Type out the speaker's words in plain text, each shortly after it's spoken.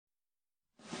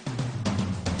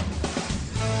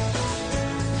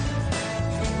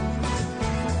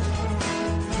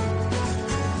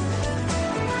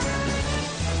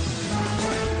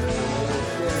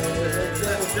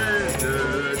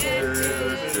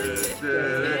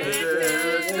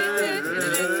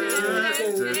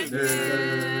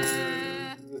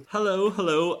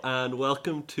Hello, and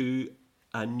welcome to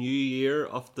a new year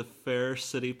of the Fair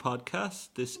City podcast.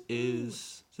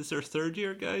 Is this our third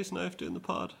year, guys, now of doing the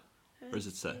pod? Or is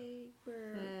it set?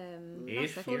 Not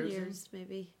full years, years,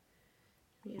 maybe.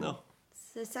 No.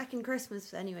 It's the second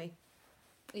Christmas, anyway.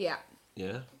 Yeah.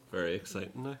 Yeah, very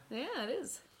exciting now. Yeah, it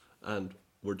is. And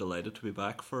we're delighted to be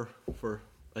back for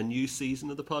a new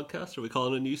season of the podcast. Are we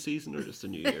calling it a new season or just a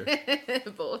new year?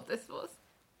 Both, I suppose.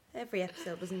 Every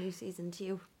episode was a new season to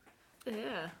you.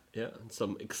 Yeah. Yeah, and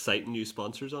some exciting new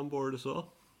sponsors on board as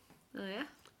well. Oh, yeah.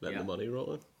 Letting Yeah. the money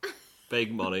roll in.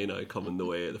 Big money now coming the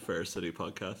way of the Fair City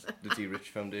podcast. The D Rich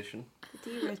Foundation.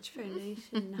 The D Rich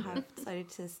Foundation have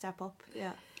decided to step up.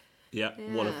 Yeah. Yeah,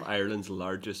 one of Ireland's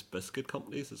largest biscuit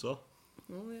companies as well.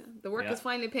 Oh, yeah. The work is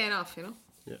finally paying off, you know?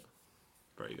 Yeah,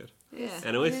 very good. Yeah.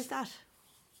 Anyways. Who's that?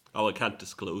 Oh, I can't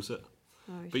disclose it.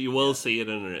 Oh, But you will see it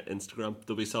on our Instagram.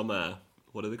 There'll be some,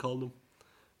 what do they call them?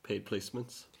 Paid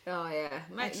placements. Oh, yeah.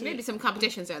 Actually- Maybe some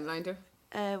competitions down the line, too.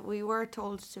 We were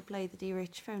told to play the D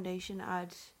Rich Foundation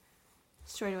ad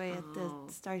straight away at the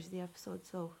start of the episode,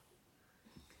 so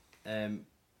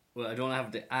Well, I don't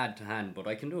have the ad to hand, but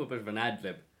I can do a bit of an ad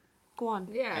lib. go on.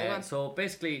 Yeah, go on. So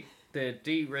basically, the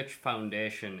D Rich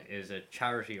Foundation is a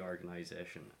charity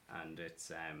organisation, and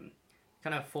it's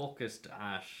kind of focused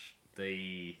at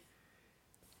the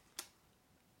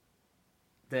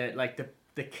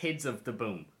kids of the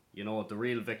boom. You know, the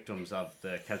real victims of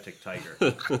the Celtic Tiger.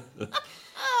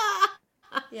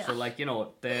 Yeah. So, like, you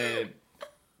know, the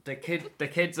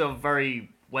kids of very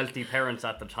wealthy parents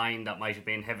at the time that might have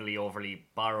been heavily overly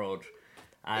borrowed,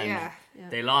 and Yeah.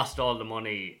 they lost all the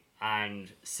money.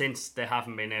 And since they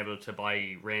haven't been able to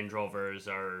buy Range Rovers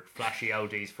or flashy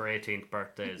Audis for 18th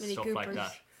birthdays, Mini stuff like Coopers.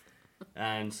 that.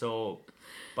 And so,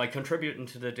 by contributing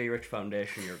to the D Rich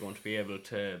Foundation, you're going to be able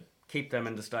to keep them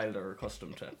in the style they're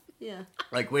accustomed to. Yeah.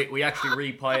 Like, we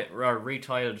actually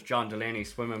retiled John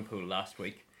Delaney's swimming pool last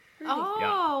week.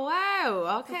 Oh, wow.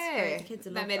 That's great. Okay. The kids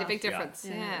will That love made a that. big Yeah. difference.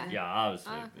 Yeah. Yeah. Yeah,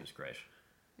 it was great.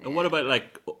 And what about,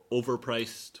 like,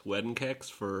 overpriced wedding cakes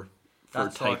for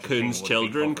That sort of thing tycoons' would be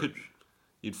children? covered.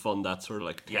 You'd fund that sort of,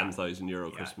 like, Yeah. €10,000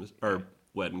 Yeah. Christmas or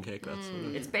wedding cake, that sort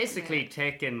of. It's basically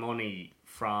taking money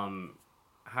from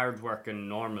hard-working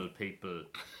normal people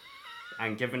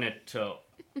and giving it to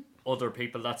other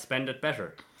people that spend it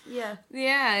better. Yeah.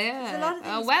 Yeah, There's a lot of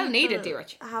yeah. things Well needed, people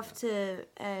D-Rich. have to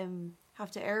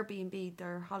Airbnb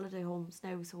their holiday homes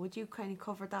now. So would you kind of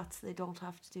cover that so they don't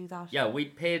have to do that? Yeah, we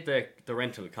paid the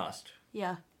rental cost,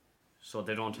 Yeah. so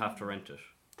they don't have to rent it.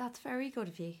 That's very good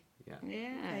of you. Yeah.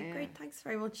 Yeah. Okay, yeah. great. Thanks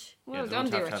very much. Well they done,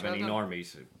 don't have D-Rich. to have Well any done.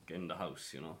 normies in the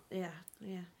house, you know. Yeah.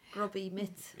 Yeah. Grubby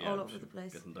mitts Yeah, all over the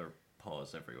place. Getting their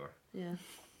paws everywhere. Yeah.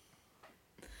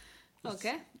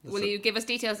 Okay. Will you give us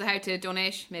details of how to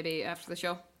donate maybe after the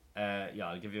show? Yeah,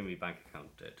 I'll give you my bank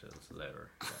account details later.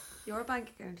 Yeah. Your bank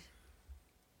account.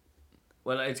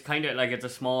 Well, it's kind of like it's a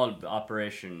small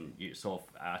operation,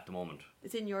 at the moment.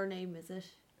 It's in your name, is it?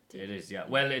 It is, yeah.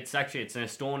 Well, it's an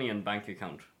Estonian bank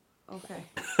account. Okay.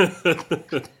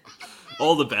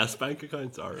 All the best bank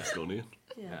accounts are Estonian.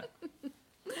 Yeah. Yeah.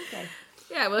 Okay.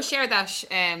 Yeah, we'll share that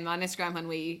on Instagram when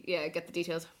we get the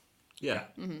details. Yeah.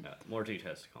 Yeah, more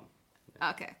details to come.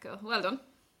 Okay, cool. Well done.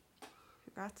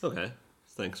 Congrats. Okay.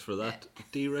 Thanks for that,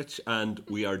 D Rich. And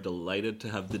we are delighted to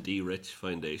have the D Rich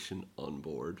Foundation on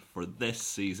board for this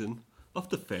season of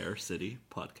the Fair City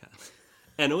podcast.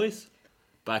 Anyways,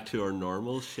 back to our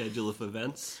normal schedule of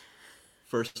events.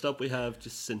 First up, we have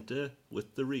Jacinta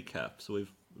with the recap. So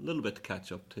we've a little bit to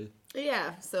catch up to.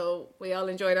 Yeah, so we all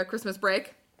enjoyed our Christmas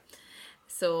break.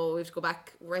 So we have to go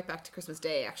right back to Christmas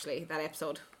Day, actually, that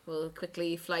episode. We'll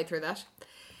quickly fly through that.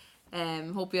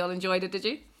 Hope you all enjoyed it, did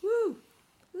you? Woo.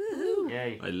 Woohoo.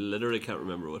 Yay. I literally can't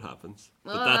remember what happens.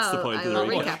 But that's the point of the I'll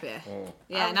recap. recap, yeah. Oh.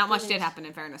 Yeah, not much did happen,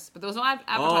 in fairness. But there was no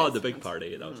advertising. Oh, the big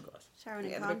party. That was class. Sharon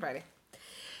and Yeah, the Con. big party.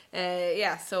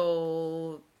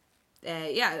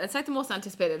 It's like the most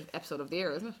anticipated episode of the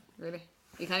year, isn't it? Really.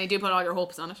 You kind of do put all your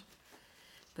hopes on it.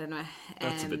 But anyway.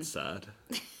 That's a bit sad.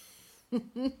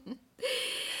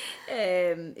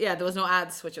 There was no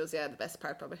ads, which was, the best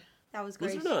part, probably. That was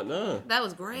Was great. there not? No. That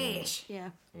was great. Yeah.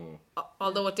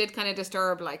 Although it did kind of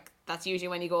disturb, like, that's usually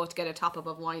when you go to get a top up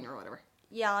of wine or whatever.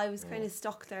 Yeah, I was kind of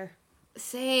stuck there.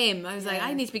 Same. I was like,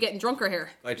 I need to be getting drunker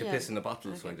here. I had to Yeah. piss in the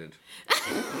bottle, so I did.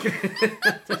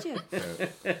 Did you?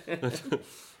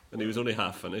 And he was only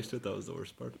half finished it. That was the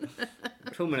worst part.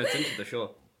 2 minutes into the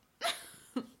show.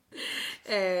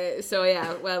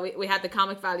 We had the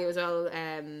comic value as well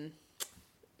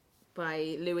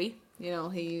by Louis. You know,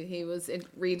 he was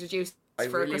reintroduced I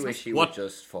for really Christmas. wish he What? would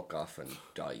just fuck off and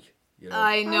die. You know?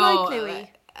 I know. I like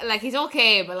Louis. like he's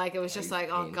okay, but like it was just He's like,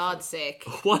 oh painful. God's sake.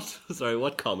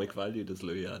 What comic value does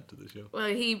Louis add to the show? Well,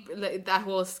 he like, that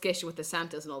whole sketch with the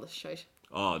Santas and all this shit.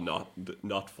 Oh,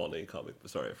 not funny comic.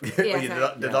 Sorry, I forgot. Yeah, Oh,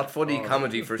 sorry. they're not funny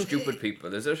comedy for stupid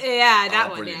people, is it? Yeah, that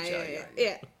Oh, one. brilliant,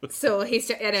 Yeah. So he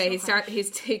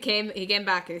came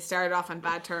back and he started off on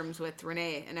bad terms with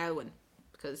Renee and Elwyn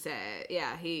because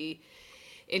he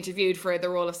interviewed for the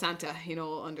role of Santa,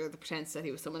 under the pretense that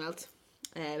he was someone else.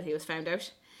 He was found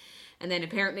out, and then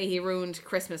apparently he ruined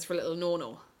Christmas for little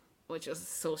Nono, which was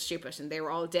so stupid, and they were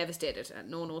all devastated at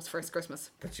Nono's first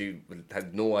Christmas. But you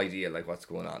had no idea like what's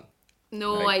going on.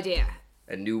 No Right. idea.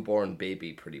 A newborn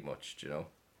baby, pretty much, you know.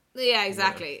 Yeah,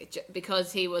 exactly.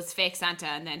 Because he was fake Santa,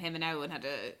 and then him and Elwyn had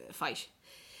a fight,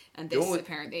 and this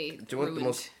apparently Do you know what ruined the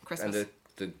most Christmas. and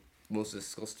the most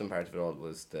disgusting part of it all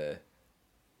was the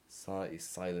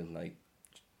Silent Night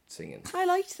singing. I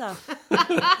liked that.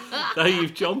 Now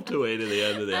you've jumped away to the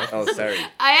end of the episode. Oh, sorry.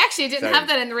 I actually didn't Sorry. have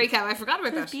that in the recap. I forgot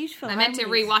about It was that. beautiful I meant to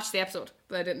harmonies. rewatch the episode,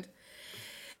 but I didn't.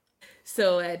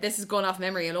 So this is going off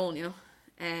memory alone,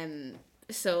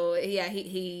 So yeah,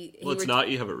 he. Well, it's not.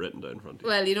 You have it written down in front of you.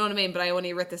 Well, you know what I mean. But I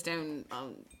only wrote this down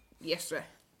yesterday.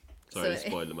 Sorry so- to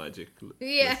spoil the magic.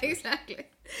 Yeah, exactly.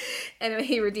 Anyway,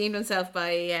 he redeemed himself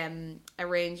by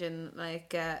arranging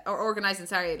or organizing,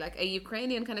 like a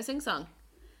Ukrainian kind of sing song,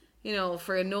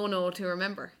 for a Nono to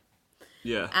remember.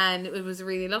 Yeah. And it was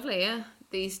really lovely. Yeah,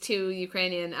 these two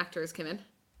Ukrainian actors came in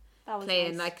That was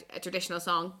playing nice. like a traditional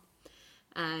song,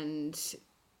 and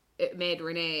it made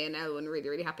Renee and Elwyn really,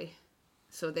 really happy.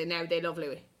 So they love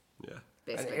Louis, Yeah. And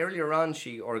basically. earlier on,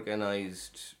 she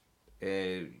organised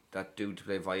that dude to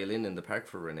play violin in the park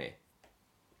for Renee.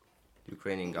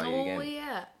 Ukrainian guy Oh again.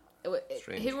 yeah.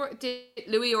 Strange. Did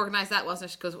Louis organise that,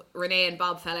 wasn't it? Because Renee and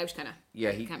Bob fell out, kind of.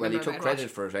 Yeah, he Can't took remember about credit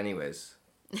what. for it anyways.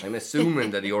 I'm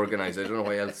assuming that he organised it. I don't know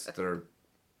why else there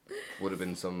would have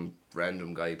been some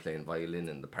random guy playing violin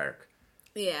in the park.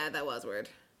 Yeah, that was weird.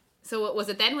 So was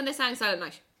it then when they sang Silent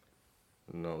Night?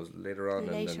 No, it was later on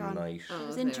in Later the on. night. It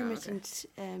was okay. intermittent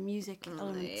music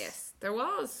elements. Yes, there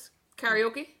was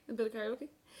karaoke, a bit of karaoke.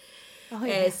 Oh,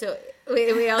 yeah. So we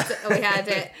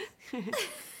had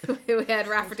we had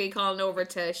Rafferty calling over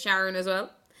to Sharon as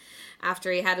well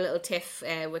after he had a little tiff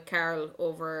with Carol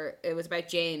over. It was about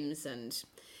James, and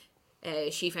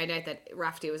she found out that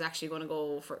Rafferty was actually going to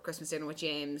go for Christmas dinner with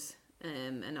James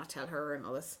and not tell her and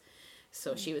all this.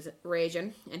 So she was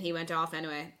raging, and he went off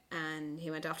anyway, and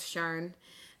he went off to Sharon,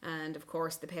 and of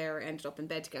course the pair ended up in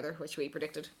bed together, which we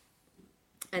predicted.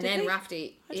 And Did then we?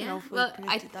 Rafferty, I don't know if we well,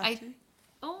 predicted that too.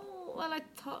 I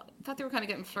thought they were kind of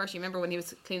getting flirty. Remember when he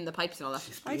was cleaning the pipes and all that?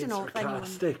 I don't know if anyone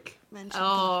Stick. mentioned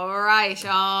Oh right!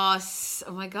 Oh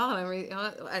my God! I'm really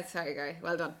sorry, Gary.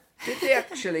 Well done. Did they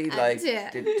actually like? yeah.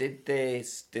 Did they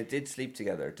did sleep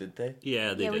together? Did they?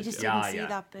 Yeah, they Yeah, we did. just yeah. didn't see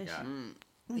that bit.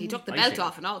 Yeah. He took the I belt see.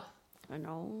 off and all. I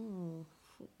know.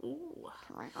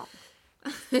 Right on.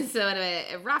 So anyway,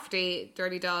 Rafferty,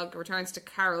 Dirty Dog, returns to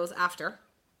Carol's after,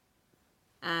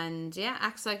 and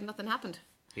acts like nothing happened.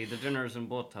 He had the dinners in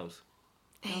both houses.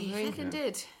 He really? fucking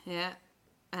did, yeah.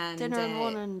 And Dinner in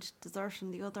one and dessert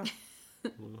in the other.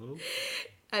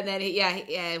 and then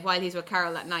while he's with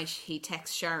Carol that night, he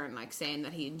texts Sharon saying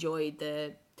that he enjoyed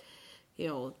the,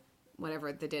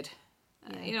 whatever they did,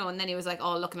 and then he was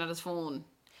all looking at his phone.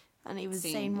 And he was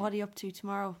Scene. saying, what are you up to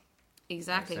tomorrow?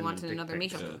 Exactly, Sending wanting dick another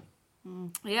pics. meetup.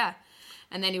 Yeah,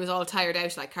 and then he was all tired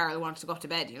out, Carol wanted to go up to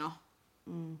bed,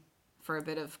 for a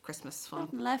bit of Christmas fun.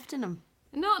 Nothing left in him.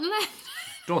 Not left.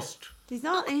 Dust. He's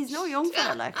no young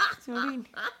fella, like. Do you know what I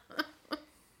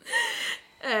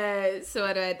mean?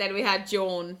 So then we had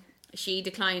Joan. She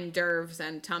declined Derv's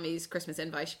and Tommy's Christmas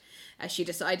invite as she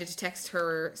decided to text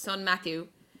her son Matthew,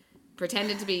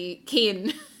 pretending to be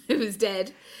Cian, who's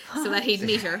dead, so that he'd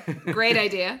meet her. Great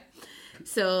idea.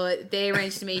 So they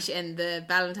arranged to meet in the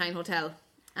Ballantine Hotel.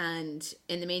 And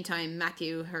in the meantime,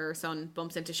 Matthew, her son,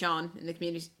 bumps into Sean in the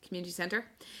community centre,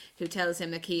 who tells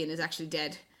him that Cian is actually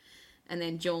dead. And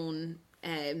then Joan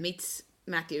meets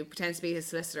Matthew, pretends to be his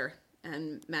solicitor,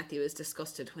 and Matthew is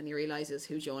disgusted when he realises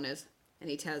who Joan is, and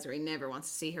he tells her he never wants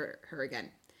to see her again.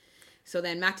 So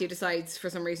then Matthew decides for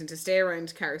some reason to stay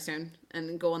around Carristown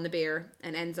and go on the beer,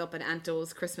 and ends up at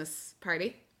Anto's Christmas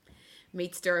party,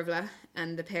 meets Dervla,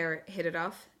 and the pair hit it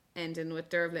off, ending with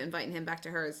Dervla inviting him back to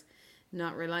hers,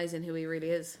 not realising who he really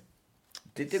is.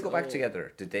 Did they go back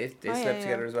together? Did they yeah, slept yeah.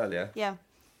 together as well? Yeah. Yeah.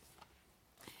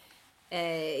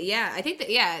 I think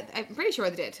that, I'm pretty sure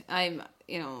they did. I'm,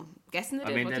 guessing they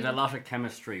did. I mean, What they did had a lot of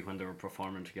chemistry when they were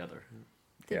performing together.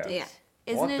 Yeah. Yeah.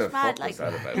 Isn't What it the mad? fuck was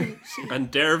Like, that about?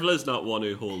 And Dervla's not one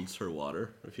who holds her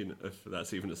water, if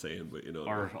that's even a saying, but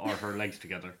Or her legs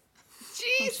together.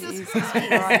 Jesus. Jesus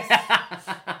Christ.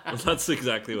 Well, that's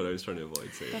exactly what I was trying to avoid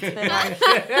saying. That's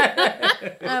a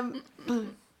bit harsh.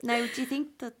 Now, do you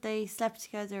think that they slept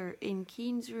together in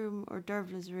Keane's room or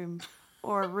Dervla's room?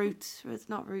 Or Ruth? It's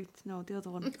not Ruth, no, the other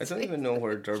one. I don't even know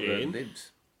where Dervla Jane?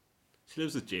 lives. She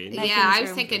lives with Jane. Like- Yeah, I Megan's was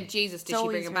room. thinking, Jesus, did she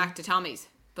bring Zoe's him room. back to Tommy's?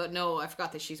 But no, I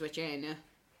forgot that she's with Jane, yeah.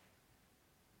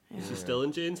 Is she still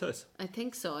in Jane's house? I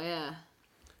think so, yeah.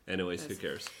 Anyways, who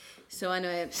cares? So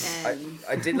anyway,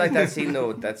 I did like that scene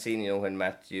though. That scene, you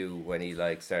know, when he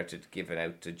like started giving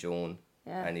out to Joan,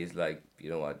 Yeah. and he's like, you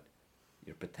know what,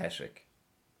 you're pathetic,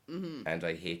 and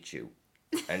I hate you,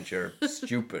 and you're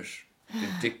stupid,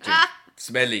 vindictive,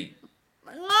 smelly,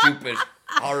 stupid,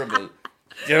 horrible.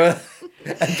 You know,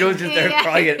 and Joan's just there Yeah.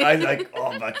 crying. I'm like,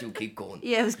 oh, Matthew, keep going.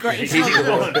 Yeah, it was great. Keep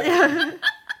going.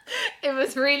 it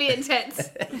was really intense.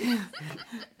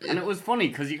 And it was funny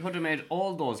because he could have made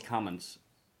all those comments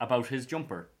about his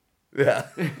jumper. Yeah.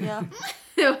 Yeah.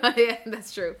 Yeah,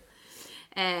 that's true.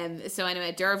 So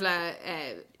anyway,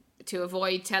 Dervla, to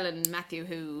avoid telling Matthew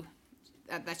who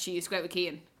that she used to go out with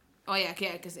Cian. Oh yeah,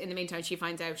 because in the meantime she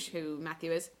finds out who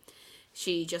Matthew is.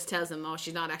 She just tells him, oh,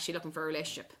 she's not actually looking for a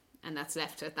relationship, and that's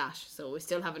left at that. So we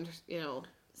still haven't,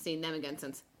 seen them again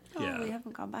since. Oh, Yeah. we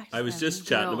haven't gone back to I was them. just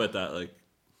chatting No. about that. Like,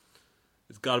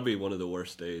 it's got to be one of the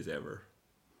worst days ever.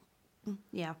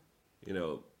 Yeah. You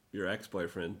know, your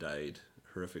ex-boyfriend died,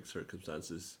 horrific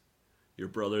circumstances. Your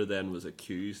brother then was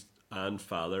accused and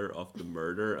father of the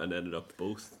murder and ended up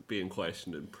both being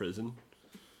questioned in prison.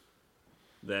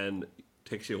 Then it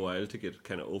takes you a while to get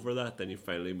kind of over that. Then you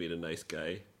finally meet a nice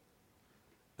guy.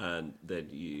 And then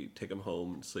you take him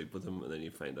home and sleep with him. And then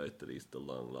you find out that he's the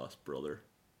long-lost brother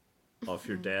of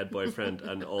your dead boyfriend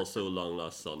and also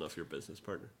long-lost son of your business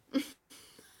partner.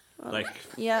 Like,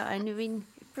 Yeah, and I mean,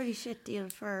 pretty shit deal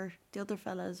for the other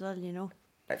fella as well, you know.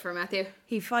 For Matthew.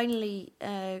 He finally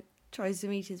tries to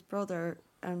meet his brother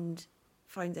and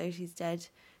finds out he's dead.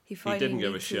 He he finally didn't give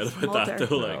a meets shit his about mother. that,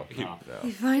 though. No, Like, he- no.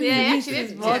 He finally Yeah, he meets actually his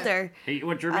did, yeah. mother.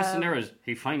 What you're missing there is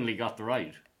he finally got the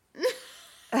ride.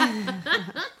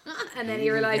 And then he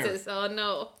realizes, oh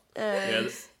no. yeah,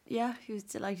 Yeah, he was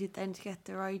delighted then to get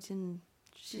the ride, and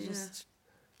she just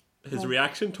his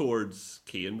reaction towards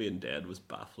Cian being dead was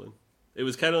baffling. It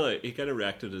was kind of like he kind of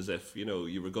reacted as if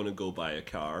you were going to go buy a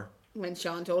car, When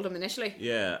Sean told him initially.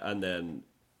 yeah, and then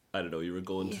I don't know, you were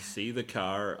going to see the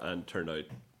car, and turned out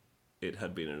it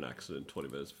had been in an accident 20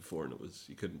 minutes before, and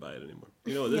you couldn't buy it anymore.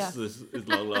 His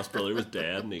long lost brother was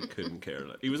dead, and he couldn't care.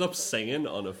 Like, he was up singing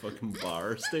on a fucking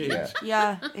bar stage. Yeah.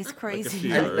 yeah, it's Like a crazy.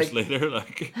 few And, hours like- later,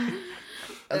 like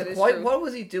That is Why, true. what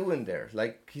was he doing there?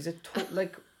 Like, he's a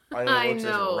I I know,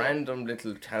 know. this random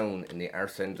little town in the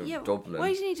arse end of Yeah, Dublin.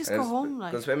 why didn't he just go home,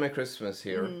 like? Go spend my Christmas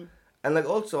here. And like,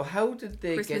 also, how did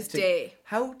they Christmas get to? Day.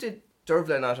 How did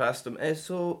Dervla not ask them?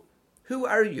 So, who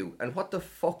are you, and what the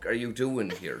fuck are you doing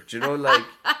here? Do you know, like?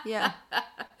 Yeah,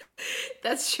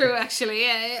 That's true, actually.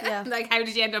 Yeah. Yeah. Like, how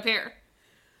did you end up here?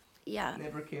 yeah.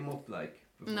 Never came up like.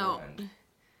 No. beforehand.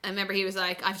 I remember he was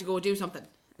like, I have to go do something.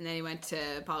 And then he went to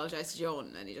apologise to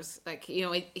Joan. And he just,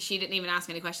 she didn't even ask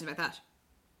any questions about that.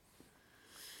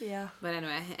 Yeah. But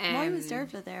anyway. Why was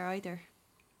Dervla there either?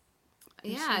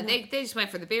 Yeah, they just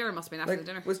went for the beer. It must have been after the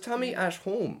dinner. Like, was Tommy at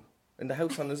home in the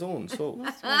house on his own? So,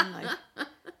 Must have been, like,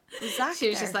 was Zach She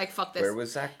was there? just like, fuck this. where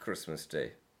was Zach Christmas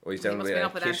Day? Oh, he's he down must with have been Aunt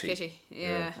up with Aunt Kitty. Kitty.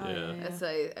 Yeah. Oh, Yeah. yeah. That's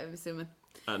I'm assuming.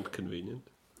 and convenient.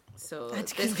 So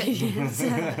That's this, convenient.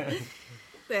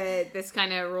 this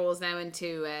kind of rolls now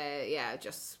into,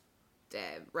 just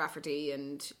Rafferty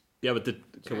and... Yeah, but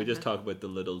can we just talk about the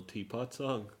Little Teapot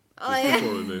song Oh, just yeah.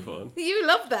 before we move on? You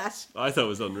love that. I thought it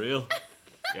was unreal.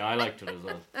 Yeah, I liked it as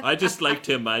well. I just like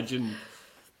to imagine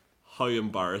how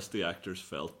embarrassed the actors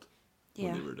felt when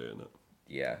Yeah. they were doing it.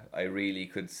 Yeah, I really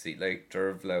could see. Like,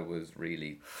 Dervla was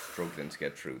really struggling to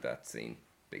get through that scene,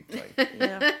 big time.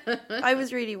 Yeah. I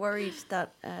was really worried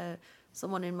that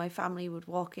someone in my family would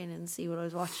walk in and see what I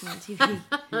was watching on TV.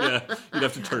 Yeah, you'd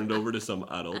have to turn it over to some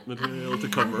adult material to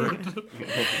cover it.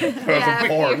 Yeah,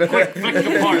 Porn. Flick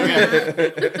the porn,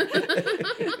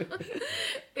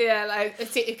 yeah. yeah, like,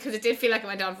 because it did feel like it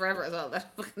went on forever as well,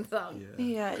 that fucking song.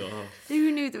 Yeah. God.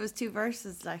 Who knew there was two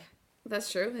verses? Like,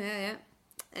 That's true, yeah.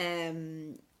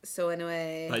 So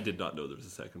anyway... I did not know there was a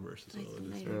second verse as well.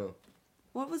 I Just- know. No.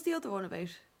 what was the other one about?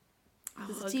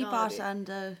 There's Oh, a teapot God. and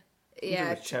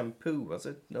Yeah. It was shampoo, was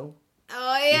it? No.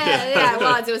 Oh, yeah, it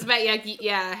was. It was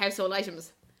about, household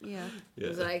items. yeah, It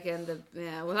was Yeah. like,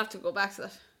 we'll have to go back to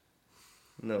that.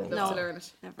 No. I'd love No. to learn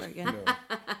it. never again.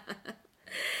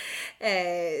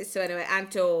 So anyway,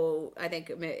 Anto, I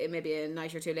think maybe a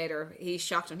night or two later, he's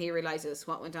shocked when he realises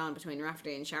what went on between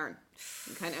Rafferty and Sharon.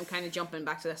 I'm kind of jumping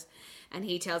back to this. And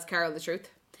he tells Carol the truth.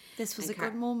 This was And a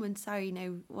good moment, sorry,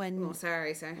 now, when Oh,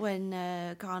 sorry.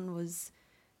 when Con was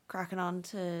cracking on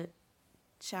to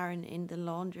Sharon in the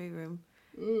laundry room.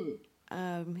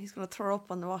 He's going to throw up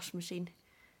on the washing machine.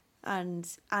 And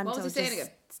Anto was he saying just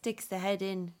again? sticks the head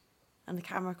in, and the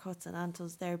camera cuts, and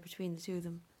Anto's there between the two of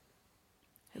them.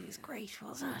 It was great,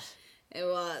 wasn't it? It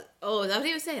was. Oh, is that what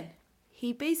he was saying?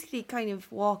 He basically kind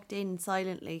of walked in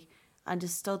silently and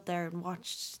just stood there and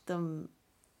watched them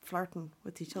flirting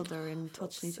with each other and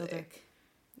touching each other. Sick.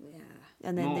 Yeah.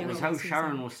 And then No, they it was were how kissing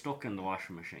Sharon each was stuck in the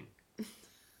washing machine.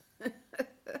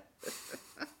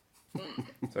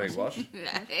 Sorry, what?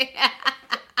 Yeah.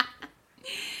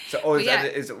 So, But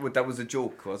yeah. that was a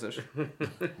joke, was it?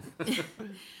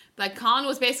 Like Con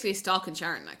was basically stalking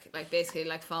Sharon, like basically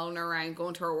like following her around,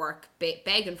 going to her work,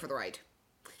 begging for the ride.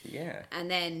 Yeah. And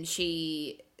then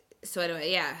so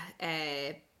anyway,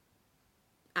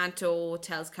 Anto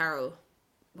tells Carol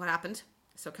what happened.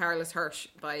 So Carol is hurt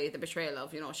by the betrayal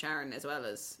of, Sharon as well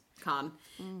as Con,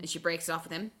 and she breaks it off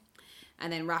with him.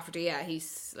 And then Rafferty,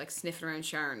 he's like sniffing around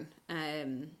Sharon,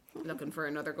 looking for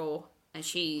another go. And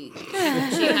she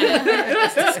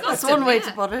it's disgusting. That's one way yeah.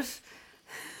 to put it.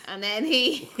 And then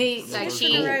he like Sniffing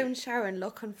she around Sharon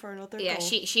looking for another yeah, goal.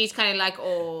 she's kind of like,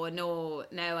 oh no,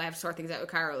 now I have to sort things out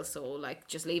with Carol, so like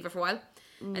just leave her for a while.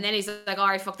 And then he's like, all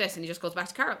right, fuck this, and he just goes back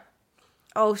to Carol.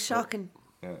 Oh, shocking.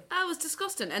 That was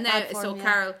disgusting. And then Bad form, so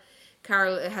yeah.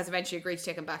 Carol has eventually agreed to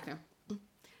take him back now.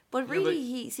 But really,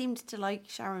 he seemed to like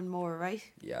Sharon more, right?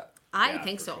 Yeah. I Yeah,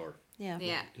 think for so. sure. Yeah.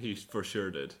 Yeah. He for sure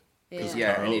did. Yeah.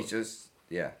 Yeah, Carol- and he's just,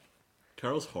 yeah.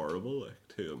 Carol's horrible, like,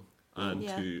 to him and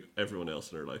Yeah. to everyone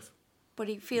else in her life. But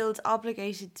he feels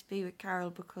obligated to be with Carol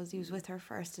because he was with her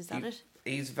first. Is that it?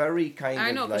 He's very kind I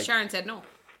of know, because like... Sharon said no.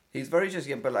 He's very just,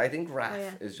 yeah, but I think Raph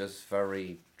yeah. is just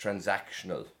very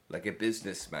transactional, like a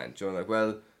businessman. Do you know, like,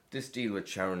 well, this deal with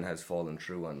Sharon has fallen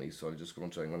through on me, so I'm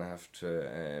going to have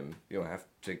to, have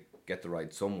to get the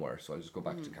ride somewhere, so I'll just go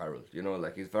back to Carol. You know,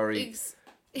 like, he's very Ex-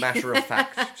 matter of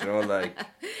fact, you know, like,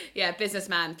 Yeah,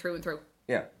 businessman through and through.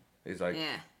 yeah, he's like,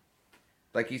 Yeah.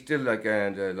 like, he's still like,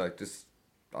 like, this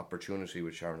opportunity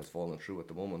with Sharon has fallen through at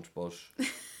the moment, but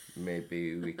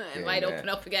maybe we can, might open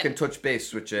up again. can touch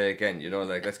base with you again, you know,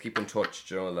 like, let's keep in touch,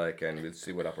 you know, like, and we'll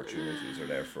see what opportunities are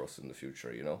there for us in the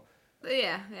future, you know.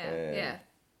 Yeah.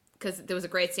 Because there was a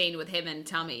great scene with him and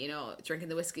Tommy, drinking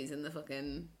the whiskies in the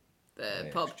fucking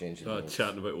pub. Exchanging notes.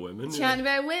 Chatting about women. Chatting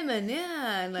about women,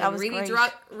 yeah. And like That was really,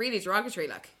 great. really derogatory,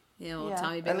 like. Yeah.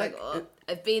 Tommy being And, like, like, oh,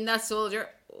 I've been that soldier.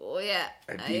 Oh, yeah.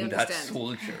 I've I been that understand.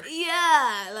 soldier.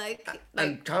 Yeah, like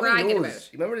And Tommy bragging about knows. it.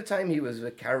 You remember the time he was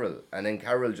with Carol, and then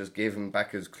Carol just gave him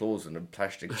back his clothes in a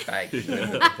plastic bag in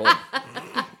the pub.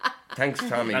 Thanks,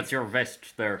 Tommy. That's your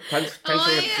vest there. Thanks for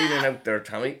feeling out there,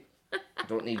 Tommy.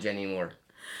 Don't need you anymore.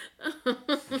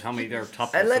 Tommy, they're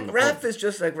topless And like in the Raph pub.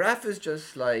 is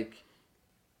just like,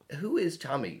 who is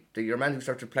Tommy? Your man who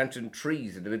started planting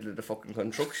trees in the middle of the fucking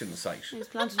construction site. He's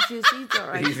planted a few seeds, all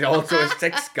right. He's also a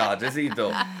sex god, is he though?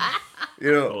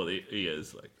 You know. Oh, he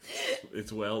is, like,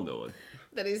 it's well known.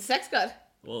 That he's a sex god.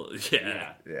 Well,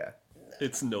 Yeah. Yeah.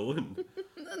 it's known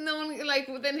No one, like,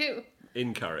 within who?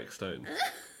 in Carrickstown.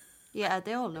 Yeah,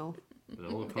 they all know. The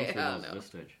whole country Yeah, knows no. at this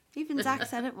stage. Even Zach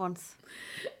said it once.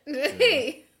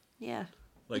 Hey. Yeah.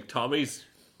 Like, Tommy's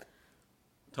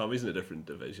in a different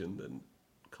division than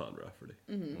Con Rafferty.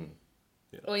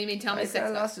 Oh, you mean Tommy's He sex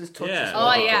kinda god? lost his touch. Yeah. as Oh,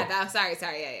 well, yeah. though. Sorry,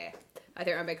 yeah. I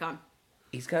think I'm big con.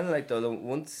 He's kind of like though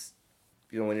once,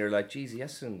 when you're like, geez, he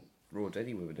hasn't rode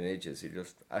any women in ages. He'll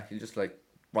just like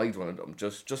ride one of them,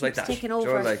 just like that. Taking Do you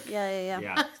know, over. like, Yeah.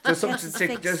 Yeah. just something to It's tick,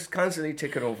 fixed. just constantly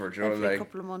ticking over. Do you know, Every like,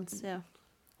 couple of months, yeah.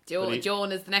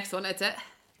 Joan is the next one, that's it.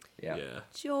 yeah.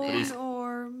 Joan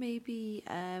or maybe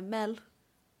Mel.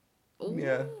 Oh,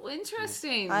 Yeah.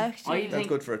 interesting. I actually... I That's think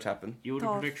good for it to happen. you had a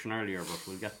Thought. prediction earlier, but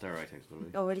we'll get there, I think, will we?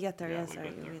 Oh, we'll get there, Yeah, yeah, we'll sorry,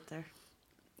 get we'll there. get there.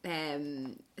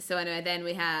 So anyway, then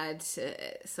we had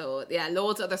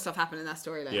loads of other stuff happened in that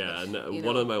storyline. Yeah, but, and you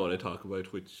one know, of them I want to talk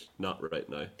about, which not right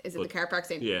now. is it but the car park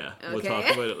scene? Yeah, we'll Okay. talk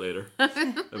about it later.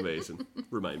 Amazing.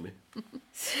 Remind me.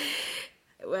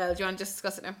 Well, do you want to just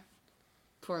discuss it now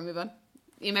before we move on?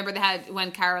 You remember they had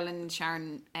when Carol and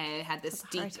Sharon had this Have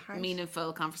a deep, heart-to-heart.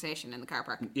 meaningful conversation in the car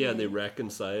park. Yeah, they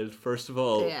reconciled. First of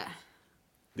all, Yeah,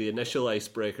 the initial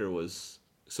icebreaker was...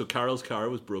 So Carol's car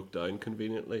was broke down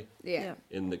conveniently yeah.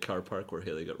 in the car park where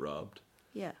Haley got robbed.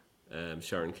 Yeah.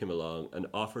 Sharon came along and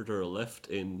offered her a lift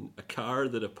in a car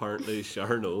that apparently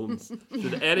Sharon owns.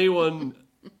 Did anyone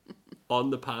on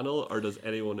the panel, or does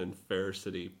anyone in Fair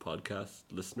City podcast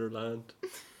listener land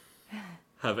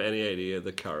have any idea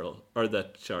that Carol or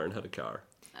that Sharon had a car?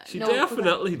 She no,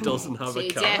 definitely doesn't have a She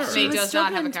car. definitely She was does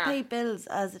not have a struggling to car. pay bills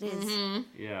as it is.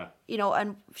 Yeah. You know,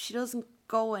 and she doesn't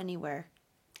go anywhere.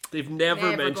 They've never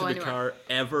Never go mentioned a anywhere. car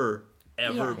ever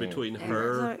Yeah. between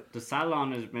her. So, The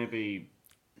salon is maybe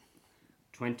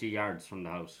 20 yards from the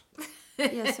house.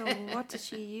 yeah, so what does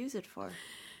she use it for?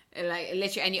 Like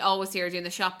literally, and you always see her doing the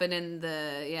shopping in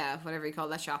the whatever you call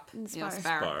that shop, In the you know, Spar.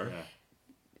 Spar. Bar. Yeah.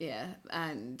 Yeah,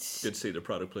 and Good to see the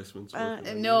product placements.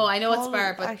 no, I know it's Paul,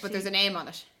 Spar, but actually, there's a name on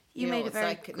it. you know, made a it's very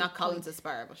like good not Collins point.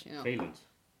 Spar, but you know, Feelings.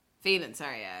 Phelan.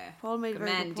 Sorry, yeah. Paul made a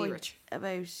very Man, good point Dierich.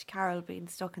 about Carol being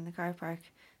stuck in the car park.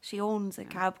 She owns a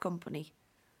cab company.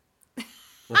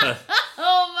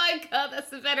 Oh my god,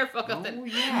 that's a better fuck up Oh, than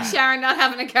yeah. Sharon not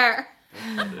having a car.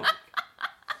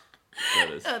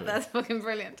 That is Oh, true. that's fucking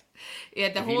brilliant. Yeah,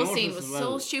 the Have you whole scene was noticed as so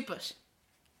well- stupid.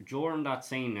 During that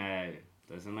scene,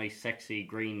 there's a nice, sexy,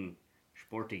 green,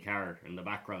 sporty car in the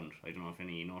background. I don't know if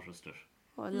any of you noticed it.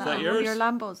 Oh, that one of yours? your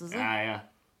Lambos, is it? Yeah.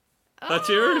 That's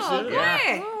yours, Oh, yeah.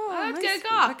 great. Oh, I have to nice. get a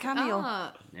cop. A cameo.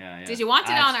 Ah. Yeah. Did you want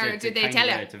it on, it's or the did they kind tell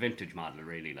of- you? It's a vintage model,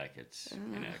 really. Like it's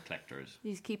in a collector's.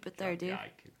 You just keep it there, do you? Yeah, I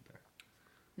keep it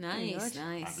there. Nice, good.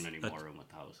 I nice. haven't any more room at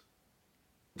the house.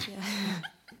 Yeah.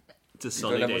 It's a You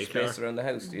sunny don't have day much car. space around the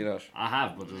house, do you not? I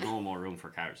have, but there's no more room for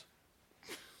cars.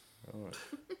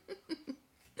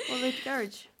 What about the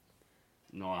garage?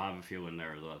 No, I have a few in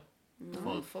there as well.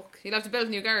 Oh, fuck. You'll have to build a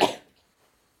new garage.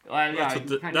 Well, yeah,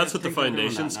 That's what the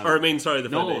foundations. Or I mean, sorry, the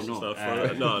No, foundations. no, not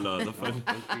for, no, the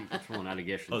foundations. Don't be throwing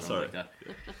allegations. Oh, around sorry. Like that.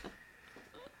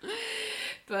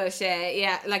 But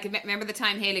yeah, like remember the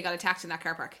time Haley got attacked in that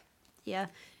car park? Yeah.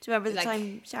 Do you remember the Like-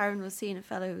 time Sharon was seeing a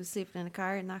fellow who was sleeping in a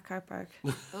car in that car park?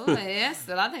 Oh yes,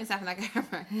 a lot of things happen in that car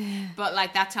park. But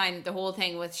like that time, the whole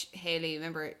thing with Haley,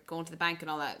 remember going to the bank and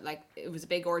all that. Like it was a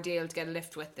big ordeal to get a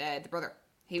lift with the brother.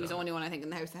 He was the only one I think in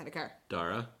the house that had a car.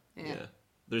 Dara. Yeah.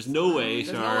 There's no way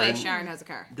There's Sharon. no way Sharon has a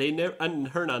car. They never, and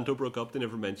her and Anto broke up. They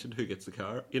never mentioned who gets the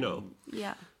car. You know,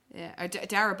 Yeah. Yeah, or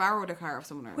Dara borrowed a car of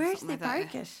someone. Or Where do something they like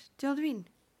park that, it? Do you know what I mean?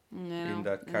 yeah. In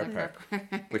that car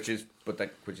park, which is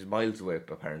miles away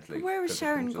apparently. Where was because it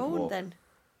Sharon comes with going walk. then?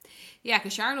 Yeah,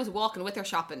 because Sharon was walking with her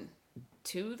shopping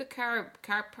to the car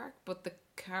park, but the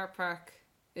car park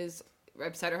is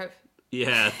right beside her house.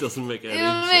 yeah, it doesn't make any You know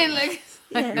what I mean? sense. Like,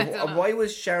 Yeah. And why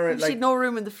was Sharon She like? had no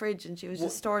room in the fridge and she was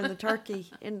just storing the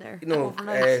turkey in there You know,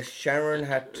 overnight. Sharon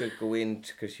had to go in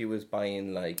because she was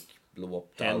buying like blow up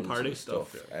Hen dolls party and stuff,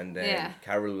 stuff, yeah. and Yeah.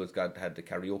 Carol had the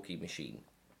karaoke machine,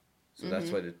 so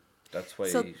that's why.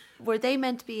 So were they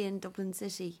meant to be in Dublin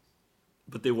City?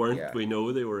 But they weren't. Yeah. We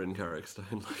know they were in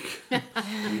Carrickstown. Like,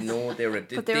 we know they were.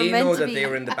 But they were They meant know to that be- they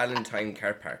were in the Ballantyne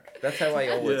car park. That's how I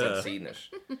always Yeah. had seen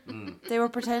it. They were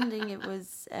pretending it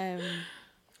was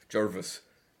Jervis.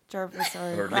 Jervis or,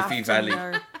 Or Liffey Grafton Valley.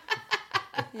 or-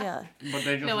 yeah. But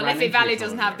they just no, ran Liffey into Valley each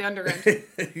doesn't other have the there.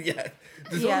 underground. Yeah,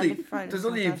 there's Yeah, only Good Friday, there's not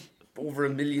only that. over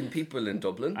 1 million people in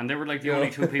Dublin. And they were like the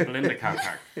only two people in the car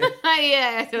park. Yeah,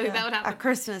 I think Yeah. that would happen. At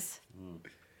Christmas.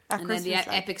 At And then the Christmas,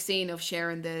 like. epic scene of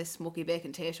sharing the smoky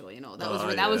bacon tato, you know, that was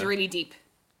Oh, that was yeah. really deep.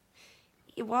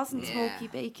 It wasn't Yeah. smoky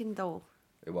bacon though,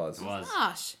 It was. It was.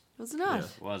 Gosh, was it not? Yeah.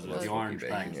 Was It was the smoky orange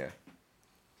bacon, bags. Yeah.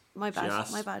 My She bad,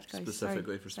 asked my bad, guys. specifically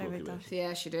Sorry. for Sorry smoky about bacon. that.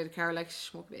 yeah, she did. Carol likes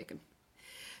smoky bacon.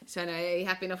 So anyway, are you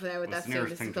happy enough with that? With What's that the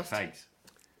nearest scene? thing to Discussed.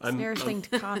 fags? Nearest thing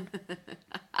to con.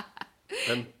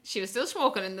 She was still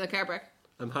smoking in the car park.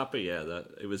 I'm happy. Yeah, that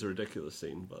it was a ridiculous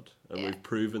scene, and Yeah. we've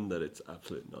proven that it's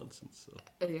absolute nonsense. So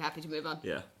Are you happy to move on?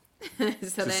 yeah, So to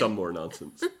then, some more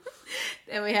nonsense.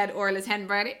 then we had Orla's hen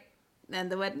party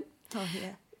and the wedding. Oh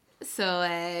yeah.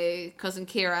 So cousin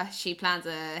Kira, she plans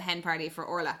a hen party for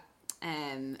Orla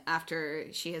after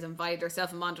she has invited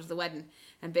herself and Monta to the wedding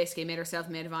and basically made herself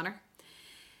maid of honour.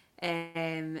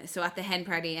 So at the hen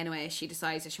party anyway, she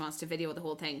decides that she wants to video the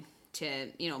whole thing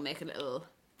to, you know, make a little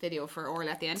video for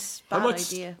Orla at the end. How Bad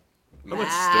much- idea. How much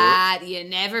Bad, you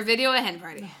never video a hen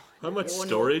party. How much Oh, no.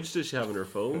 storage does she have on her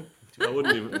phone? I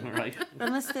wouldn't even. Right.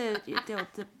 Unless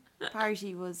the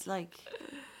party was like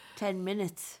 10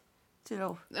 minutes. You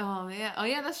know. Oh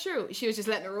yeah, that's true. She was just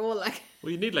letting it roll like.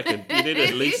 Well, you need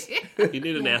at least you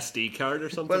need an SD card or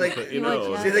something. Well, like, but, you might,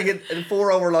 yeah. See, like a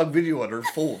 4-hour-long video on her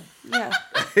phone. Yeah.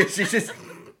 She just.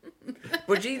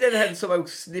 But she then had somehow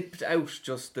snipped out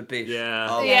just a bit. Yeah.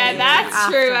 of Yeah, it. that's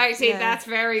After, true. Actually, yeah. that's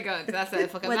very good. That's a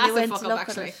fucking When they massive went fuck to up. look at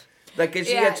Actually, it. Like, and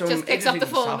she Yeah, had some just picks up editing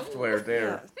the phone. software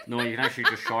there. No, you can actually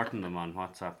just shorten them on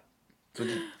WhatsApp. So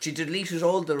she deleted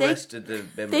all the They- rest of the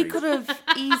memories. They could have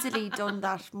easily done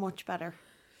that much better.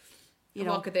 You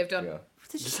know. what could they've done? Yeah.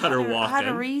 They Just had her walk had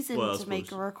a in. reason Well, I to make a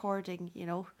suppose. recording, you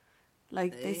know.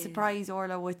 Like they surprise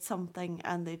Orla with something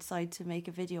and they decide to make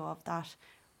a video of that,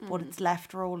 but it's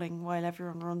left rolling while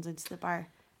everyone runs into the bar.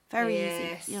 Very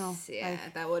easy, you know. Yeah,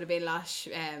 Like, that would have been Lash.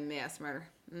 Murder.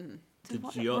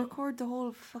 Did you? record the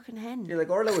whole fucking hen. Yeah, like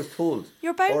Orla was told.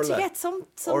 You're bound Orla, to get some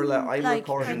Orla, I'm like,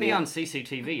 recording Should kind be of- on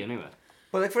CCTV anyway.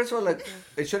 But like, first of all, like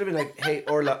it should have been like, "Hey,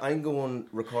 Orla, I'm going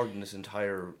recording this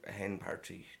entire hen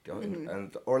party,"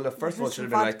 and Orla, first of all, should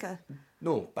have been Vodka. like,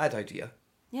 "No, bad idea,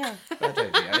 Yeah. bad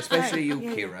idea." Especially you,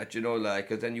 Yeah. Kira. Do you know, like,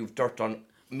 'cause then you've dirt on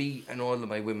me and all of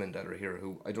my women that are here.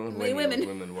 Who I don't know who My any of the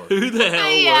women. women were. Who the hell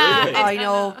Yeah. were they? I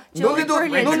know. Joe was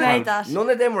brilliant about that. None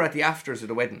of them were at the afters of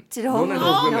the wedding. Did all- None of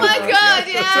those Oh women my were at God,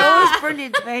 the yeah. afters. Joe was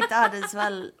brilliant about that as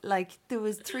well. Like there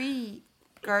was 3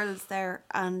 girls there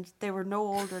and they were no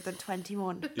older than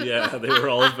 21. Yeah, they were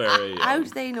all very. How do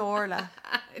they know Orla?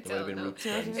 I Might have don't been know. Ruth's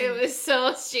friends. It was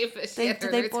so stupid. Did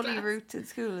they Ruth's bully class. Ruth in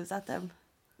school? Is that them?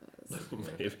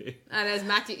 Maybe. And as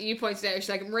Matthew, you pointed out, she's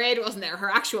like, Mairead wasn't there, her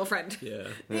actual friend. Yeah.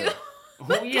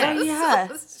 Oh yeah. Oh, yeah.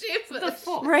 So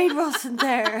stupid. Rain wasn't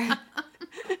there.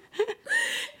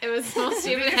 It was the most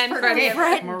stupid hen party ever.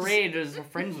 Friend. Mairead is a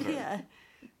friend with her. Yeah.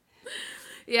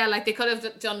 Yeah, like they could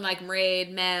have done like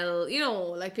Mairead, Mel, you know,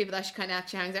 like people that she kind of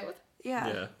actually hangs out with. Yeah.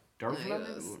 Yeah.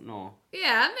 Dervla? No.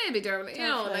 Yeah, maybe Dermot, you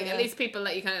know, Dermot, like yeah. at least people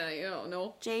that you kind of, you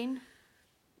know. Jane.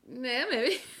 Yeah,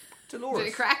 maybe. Did Dolores.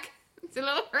 it crack?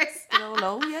 Dolores.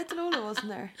 Delolo. Yeah, Delolo wasn't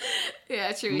there.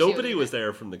 Yeah, true. she Nobody was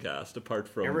there from the cast apart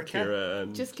from Erica? Kira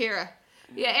and. Just Kira.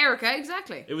 Yeah, Erica,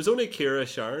 exactly. It was only Kira,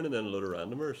 Sharon, and then a load of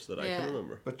randomers that I Yeah. can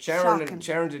remember. But Sharon Shocking.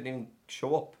 didn't even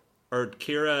show up. Or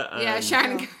Kira and. Yeah,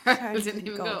 Sharon and No, Carl Sharon didn't didn't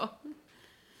even go. go.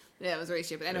 Yeah, it was really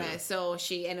stupid. Anyway, so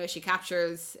she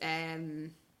captures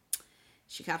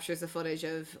the footage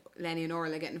of Lenny and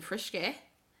Orla getting frisky.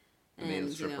 The male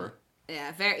stripper.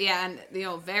 And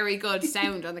very good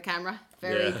sound on the camera.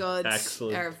 Very Yeah, good.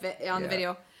 excellent. On the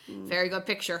video. Very good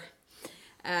picture.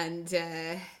 And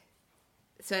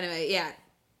so anyway, yeah.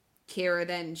 Kira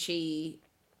then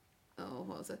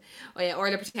what was it? Oh yeah,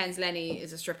 Orla pretends Lenny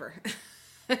is a stripper.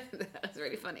 That was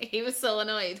really funny. He was so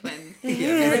annoyed when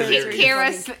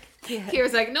Kira's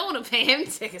like, no one will pay him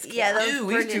to take his Yeah, that was Ew,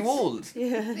 he's too brilliant. old.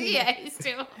 yeah, he's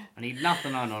too. And he'd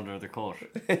nothing on under the coat.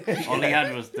 All he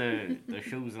had was the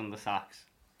shoes and the socks.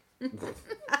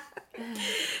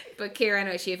 But Kira,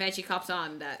 anyway, she eventually cops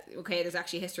on that, okay, there's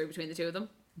actually history between the two of them.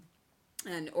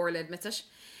 And Orla admits it.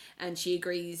 And she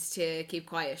agrees to keep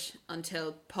quiet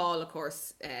until Paul, of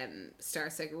course,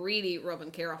 starts like really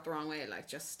rubbing Kira up the wrong way. Like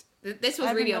just, this was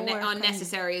Out of really nowhere, kind of.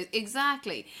 unnecessary.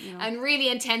 Exactly. And really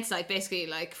intense, like basically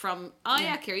like from,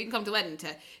 yeah, Kira, you can come to the wedding to,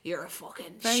 you're a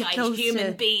fucking Very shite close human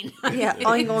to- being. Yeah,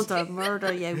 I'm going to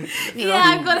murder you. Yeah,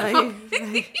 I'm gonna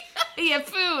Like, you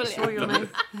fool. show your knife.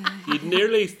 You'd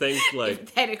nearly think, like.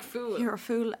 Pathetic fool. You're a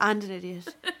fool and an idiot.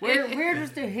 Where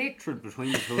does the hatred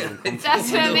between the two of them come from?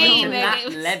 That's what I mean. To like, that it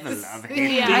was- level of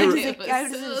hatred. Yeah, How does it it- was how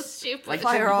does so it- stupid. Like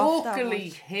Fire to off that vocally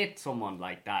much. hate someone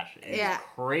like that is Yeah.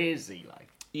 crazy. Like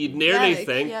You'd nearly like,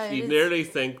 think yeah, it you'd is. nearly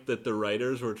think that the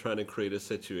writers were trying to create a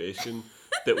situation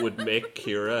that would make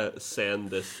Kira send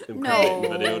this incriminating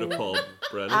No. video to Paul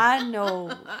Brennan. I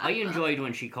know. I enjoyed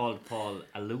when she called Paul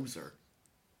a loser.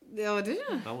 Oh, did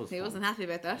you? That was He fun. wasn't happy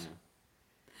about that.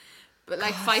 But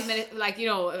like 5 minutes, like you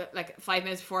know, like 5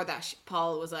 minutes before that,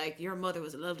 Paul was like, "Your mother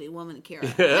was a lovely woman, Kira."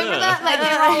 Remember that? Like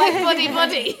they were all like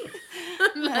buddy.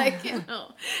 Like you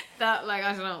know that. Like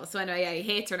I don't know. So anyway, yeah, he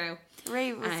hates her now.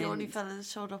 Ray was the only And- fella that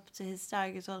showed up to his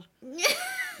stag as well.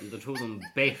 The two of them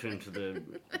bait into the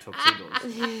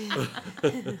tuxedos.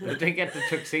 Did they get the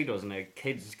tuxedos in a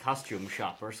kid's costume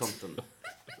shop or something?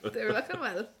 They were looking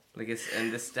well. Like it's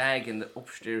and the stag in the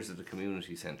upstairs of the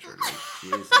community centre. Like,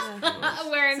 Jesus.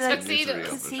 Wearing It's like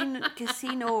tuxedos. Misery.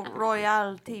 Casino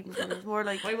Royale theme, but it was more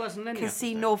like Why wasn't any?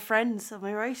 Casino Friends. Am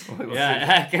I right?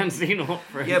 Yeah, I can see no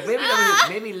friends. Yeah,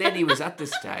 maybe Lenny was at the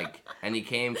stag and he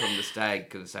came from the stag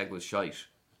because the stag was shite.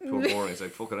 To a boring. He's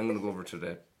like, fuck it, I'm going to go over to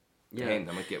the hen.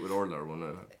 I might get with Orla or one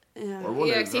of Yeah. or one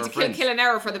Yeah, of because he her had to friends. kill an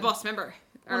hour for the bus, remember?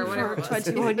 Or One whatever for it was.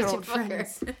 21-year-old Fucker.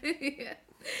 friends.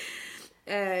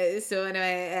 Yeah. So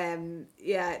anyway,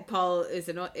 yeah, Paul is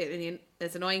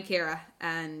annoying Kira,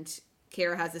 and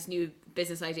Kira has this new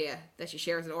business idea that she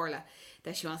shares with Orla,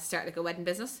 that she wants to start like a wedding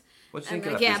business. What do you And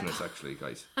think of like, that yeah, business, actually,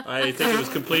 guys? I think it was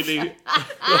completely.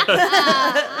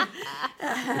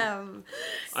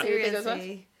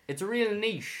 Seriously. It's a real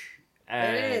niche.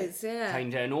 It is, yeah.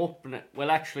 Kind of an open.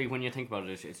 Well, actually, when you think about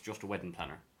it, it's just a wedding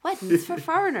planner. Weddings for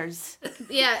foreigners.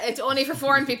 Yeah, it's only for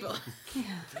foreign people.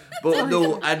 But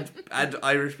no, and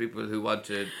Irish people who want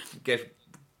to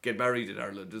get married in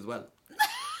Ireland as well.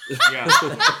 Yeah.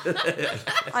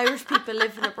 Irish people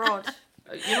living abroad.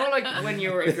 You know, like when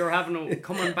if you're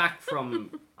coming back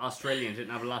from Australia and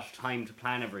didn't have a lot of time to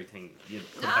plan everything, you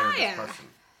could hire this person.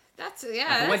 That's Like a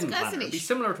that's wedding planner. It'd be niche.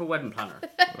 similar to a wedding planner.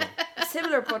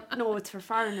 Similar, but no, it's for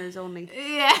foreigners only.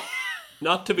 Yeah.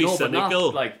 Not to be No, but cynical.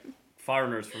 not like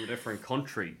foreigners from a different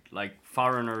country, like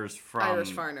foreigners from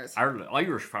Irish foreigners. Ireland,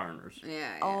 Irish foreigners.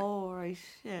 Yeah. Oh, right.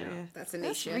 Yeah. That's a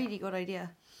That's niche. a really good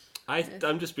idea.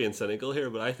 I'm just being cynical here,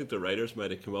 but I think the writers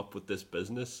might have come up with this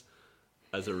business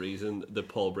as a reason that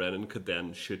Paul Brennan could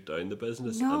then shoot down the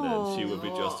business, and then she would be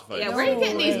justified. Yeah, in where are you saying,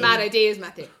 getting these way. mad ideas,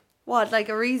 Matthew? What, like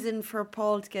a reason for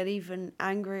Paul to get even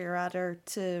angrier at her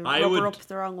to I rub would- her up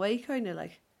the wrong way, kind of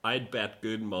like. I'd bet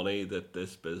good money that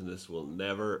this business will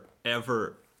never,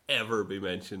 ever, ever be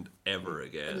mentioned ever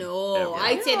again. No, Ever.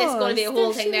 I'd say this is going to be a No,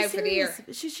 whole still, thing she now was for the year.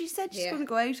 serious. She said she's Yeah. going to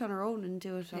go out on her own and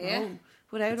do it on Yeah. her own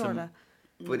without Orla.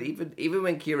 But even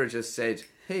when Kira just said,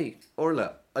 "Hey,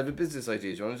 Orla, I have a business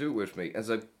idea. Do you want to do it with me?" I was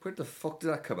like, "Where the fuck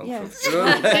did that come out Yeah. from?" You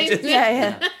know?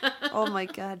 Yeah. Oh my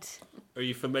god. Are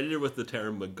you familiar with the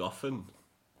term MacGuffin?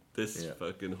 This Yeah.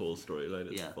 fucking whole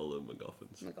storyline is Yeah. full of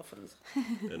MacGuffins. MacGuffins.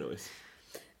 Anyways.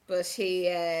 But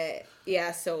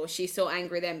so she's so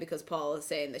angry then because Paul is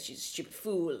saying that she's a stupid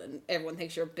fool and everyone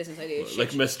thinks your business idea is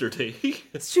Like shit. Mr. T.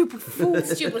 Stupid fool.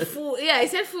 Stupid fool. Yeah, I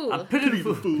said fool.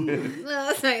 Pitiful. No,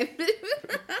 that's fine.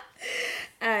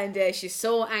 And she's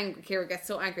so angry. Kira gets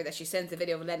so angry that she sends the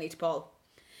video of Lenny to Paul.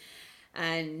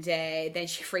 And then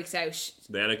she freaks out.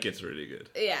 Then it gets really good.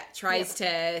 Yeah, tries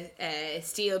to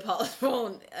steal Paul's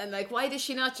phone. And like, why does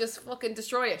she not just fucking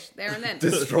destroy it there and then?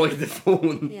 Destroy the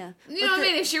phone. Yeah. You know what I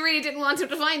mean? If she really didn't want him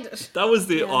to find it. That was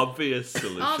the obvious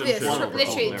solution. Obvious. to Well, it.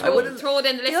 Literally, I throw it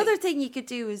in the The lift. other thing you could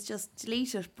do is just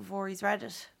delete it before he's read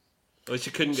it. Oh, she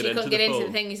couldn't She get into couldn't the get into phone.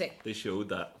 the thing, you see. They showed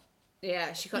that.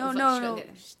 Yeah, she couldn't. No, she no, couldn't no. get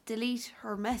it. Delete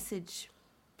her message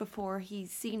before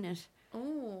he's seen it.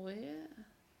 Oh, yeah.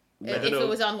 I If don't know. it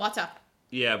was on WhatsApp.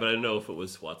 Yeah, but I don't know if it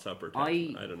was WhatsApp or text.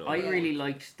 I don't know. I really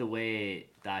liked the way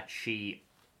that she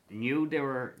knew they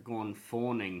were going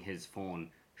phoning his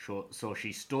phone, so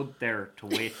she stood there to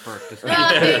wait for it to speak.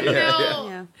 I know.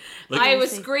 Yeah. Like, I would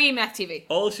Honestly. scream at TV.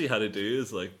 all she had to do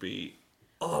is like be,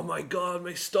 oh my god,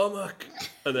 my stomach,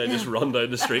 and then just run down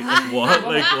the street like what,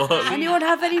 like what? Anyone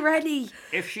have any ready?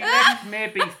 If she left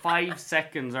maybe 5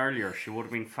 seconds earlier, she would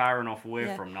have been far enough away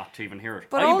Yeah. from not to even hear it.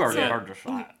 But I also- barely heard it. It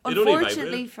only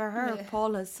Unfortunately vibrated. for her,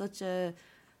 Paul has such a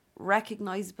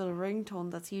recognizable ringtone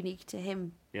that's unique to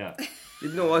him. Yeah. You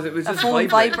know what? It was A just phone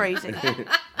vibrating. vibrating.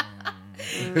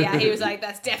 Yeah, he was like,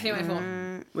 that's definitely my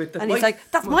phone. Wait, And he's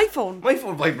like, that's my phone. my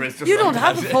phone vibrates just You like don't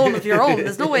have a that. phone of your own.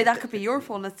 There's no way that could be your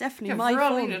phone. That's definitely Yeah, my for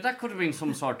all we phone. know, that could have been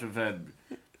some sort of,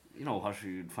 you know, what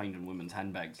you'd find in women's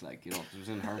handbags, like, you know, it was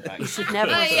in her bag. You should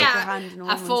never stick your hand in a a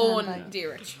woman's phone, handbag.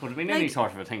 Deerich. Could have been any Like-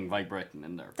 sort of a thing vibrating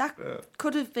in there. That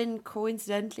could have been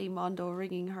coincidentally Mondo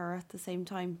ringing her at the same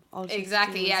time. All she had to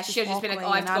Exactly, do yeah, was she should have just walk been like, away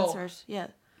 "Oh, I and have to go." answer it. Yeah.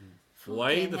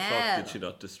 Why the hell. fuck did she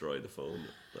not destroy the phone?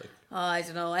 Like, Oh, I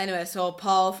don't know. Anyway, so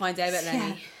Paul finds out about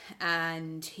Lenny,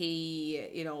 and he,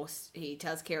 you know, he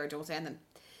tells Kira don't say anything,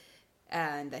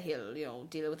 and that he'll, you know,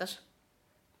 deal with it.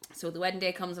 So the wedding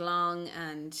day comes along,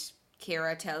 and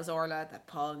Kira tells Orla that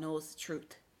Paul knows the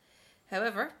truth.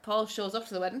 However, Paul shows up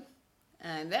to the wedding,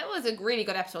 and that was a really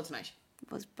good episode tonight.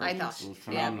 It was I brilliant. thought, It was yeah,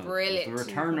 phenomenal. brilliant. It was the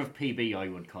return of PB, I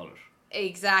would call it.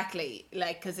 Exactly,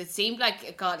 like because it seemed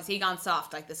like God, is he gone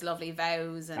soft? Like this lovely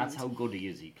vows and That's how good he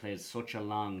is. He plays such a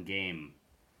long game.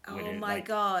 with oh it, my like,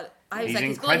 God, I was he's like,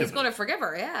 he's incredible. going to forgive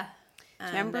her, yeah. And,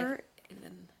 Remember?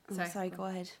 like, Sorry, go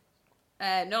ahead.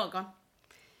 no, go on.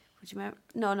 Would you remember?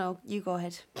 No, you go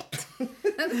ahead.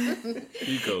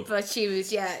 you go. But she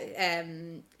was,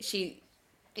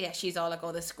 she's all like,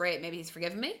 oh, this is great. Maybe he's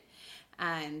forgiven me.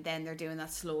 And then they're doing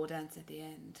that slow dance at the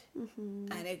end.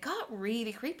 Mm-hmm. And it got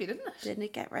really creepy, didn't it? Didn't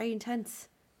it get very intense?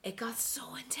 It got so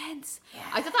intense.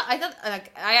 I thought,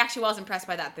 like, I actually was impressed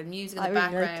by that. The music in the I really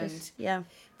liked background. it. Yeah.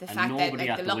 The And fact that, nobody like,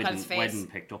 at the the look on his face. wedding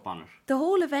picked up on it. The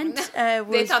whole event was,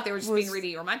 They thought they were just being was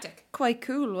really romantic. quite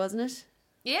cool, wasn't it?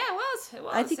 Yeah, it was. It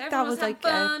was. I think Everyone that was having like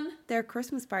fun. their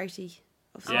Christmas party.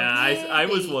 Of sorts. Yeah, I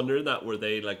was maybe. wondering that were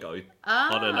they like out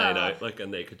on a night out, like,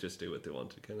 and they could just do what they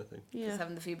wanted, kind of thing. Yeah. Just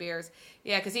having a few beers.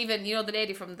 Yeah, because even, you know, the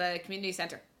lady from the community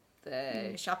centre,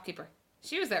 the shopkeeper,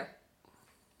 she was there.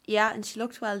 Yeah, and she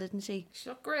looked well, didn't she? She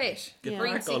looked great. Get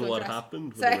Green back on sequin what dress.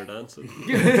 happened when Sorry. they were dancing.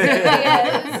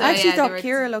 Yeah, so, I actually yeah, thought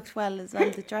they were- Kira looked well as well,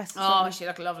 the dress. Oh, she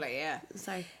looked lovely, yeah.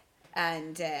 Sorry.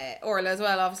 And Orla as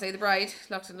well, obviously, the bride,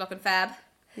 looking fab.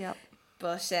 Yeah.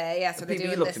 But yeah, so they're PB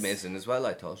doing looked this. amazing as well,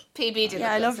 I thought. PB did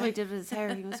Yeah, I look loved what lovely. he did with his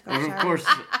hair. He must go And of shower. course,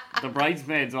 the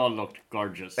bridesmaids all looked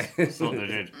gorgeous. So they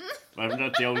did. Wasn't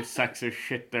that the old sexist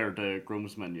shit there, the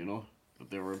groomsmen, you know? but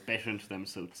they were a bit into them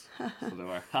suits. So they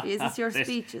were. Is this your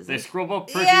speech, is They it? scrub up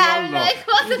pretty Yeah, well, though. like,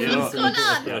 what the You fuck's know, going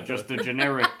on? Yeah, just the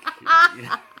generic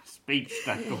speech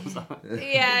that goes on.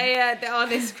 Yeah, all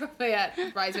this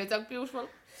bridesmaids are beautiful.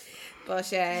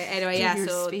 But anyway, Do yeah, your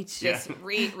so speech. this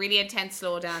really intense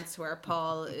slow dance where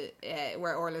Paul,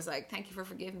 where Orla's like, thank you for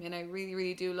forgiving me and I really,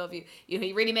 really do love you.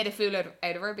 He really made a fool out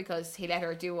of her because he let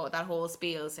her do that whole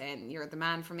spiel saying, you're the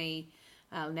man for me,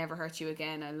 I'll never hurt you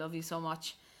again, I love you so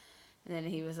much. And then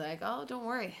he was like, oh, don't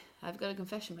worry, I've got a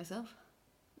confession myself.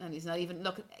 And he's not even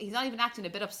acting a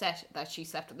bit upset that she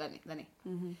slept with Lenny.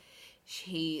 Mm-hmm.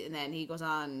 And then he goes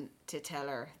on to tell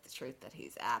her the truth that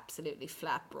he's absolutely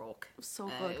flat broke. So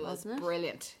good, it was wasn't it?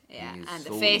 brilliant. Yeah, He is and the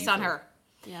so face on evil. her.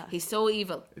 Yeah. He's so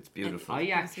evil. It's beautiful. I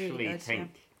really actually good,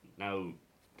 think now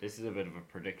this is a bit of a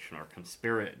prediction or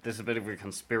this is a bit of a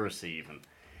conspiracy even,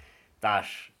 that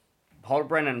Paul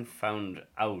Brennan found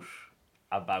out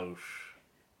about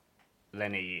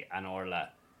Lenny and Orla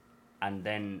and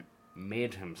then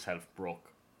made himself broke.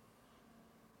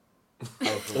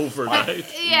 Overnight.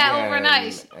 Yeah,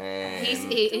 overnight. Um,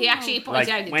 He actually points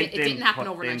out it didn't happen put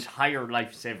the overnight. entire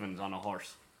life savings on a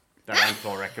horse that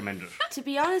Anto recommended. To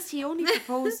be honest, he only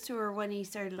proposed to her when he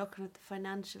started looking at the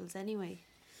financials anyway.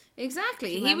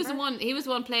 Exactly. Do you He was the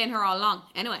one playing her all along.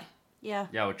 Anyway. Yeah.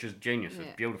 Yeah, which is genius. Yeah.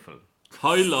 It's beautiful.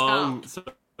 How long?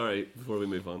 Sorry, before we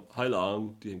move on. How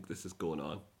long do you think this is going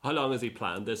on? How long has he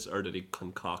planned this, or did he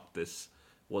concoct this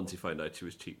once he found out she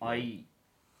was cheating?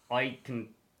 I can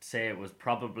say it was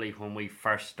probably when we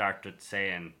first started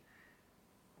saying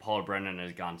Paul Brennan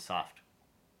has gone soft.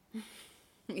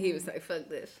 He was like, fuck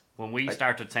this. When we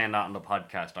started saying that on the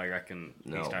podcast, I reckon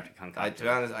No, he started to be concocting.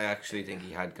 honest, I actually think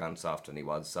he had gone soft and he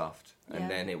was soft, Yeah.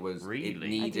 and then it was Really? it I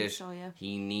needed. think so, yeah.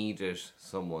 He needed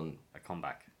someone. a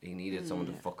comeback. He needed someone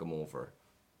to fuck him over,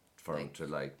 for him to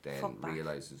then fuck back.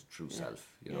 realize his true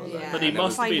self. You know, Yeah. like, But he and it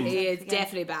must was have been. He is Again.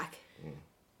 definitely back.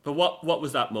 But what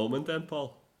was that moment then,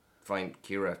 Paul? finding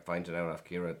out off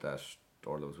Kira that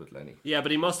Orla was with Lenny. Yeah,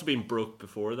 but he must have been broke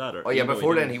before that. Or, Oh yeah, you know,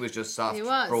 before then didn't- he was just soft, He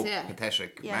was, broke, yeah.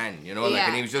 pathetic Yeah. man. You know, like, Yeah,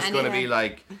 and he was just and going to he- be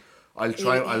like, I'll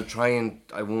try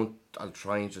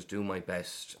and just do my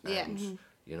best, Yeah. and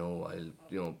you know,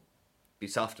 I'll be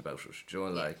soft about it. Do you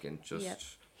know, like, and just Yep.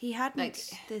 He hadn't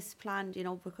Like- this planned,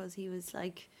 because he was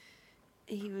like,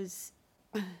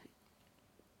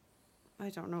 I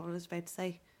don't know what I was about to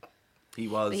say. he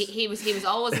was. He was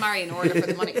always marrying Orla for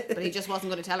the money, but he just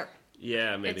wasn't going to tell her.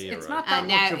 Yeah, maybe you're It's right. not that And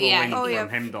much now- of a yeah. win Oh, from yeah.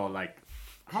 him though. Like,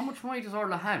 how much money does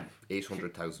Orla have?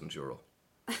 €800,000.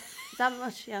 Is that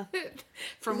much? Yeah.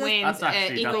 From Is it- Wayne's That's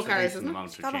actually Eco that's a Cars, decent isn't it?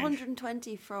 amount She of got change.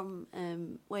 120 from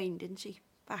Wayne, didn't she?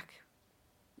 Back.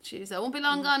 Jeez, I won't be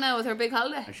long gone now with her big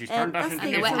holiday. And she's turned that that's into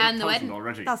the- and the 800,000 wedding.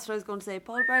 already. That's what I was going to say.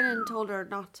 Paul Brennan told her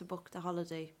not to book the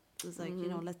holiday. It was like,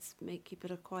 let's keep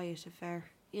it a quiet affair.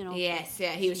 Yes,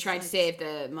 yeah, he was She's trying to like- save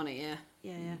the money, yeah.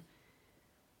 Yeah.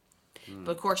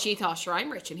 But of course she thought, sure,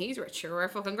 I'm rich and he's rich, sure, we're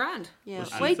fucking grand. Yeah. Well,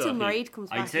 she Wait till thought he- Mairead comes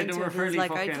back I'd say they into were it and fairly is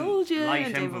like, I fucking told you. light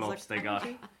and Dave was envelopes like, they got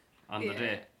 "Told on the Yeah.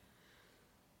 day.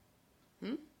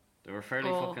 They were fairly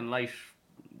Oh. fucking light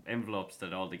envelopes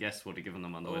that all the guests would have given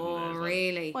them on the wedding day. Oh, as well.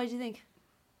 really? Why do you think?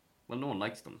 Well, no one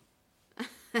likes them.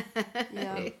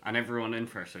 Yeah. And everyone in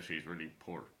Fair City is really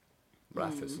poor.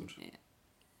 Raph isn't. Yeah.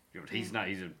 Yeah, but he's not,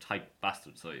 he's a tight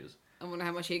bastard, so he is. I wonder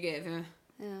how much he gave, yeah.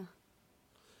 Yeah.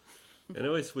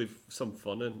 Anyways, we've some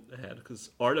fun in ahead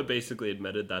because Orla basically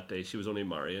admitted that day she was only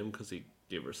marrying because he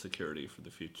gave her security for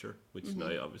the future, which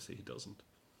now obviously he doesn't.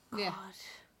 Yeah.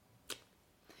 God.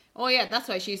 Oh, yeah, that's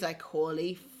why she's like,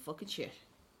 holy fucking shit.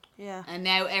 Yeah. And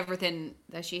now everything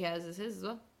that she has is his as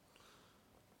well.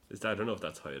 I don't know if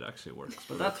that's how it actually works, But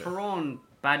but that's okay. her own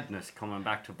badness coming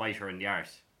back to bite her in the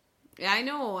arse. Yeah, I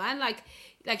know. And like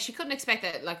she couldn't expect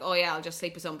that, like, oh yeah, I'll just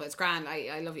sleep with someone, but it's grand,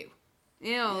 I love you.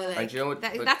 You know, like, And you know what-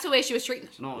 but- that's the way she was treating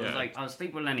it. No, it was Yeah. like, I'll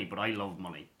sleep with Lenny, but I love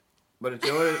money. But do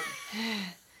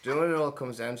you know what it all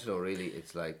comes down to though, really?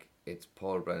 It's like, it's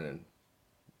Paul Brennan,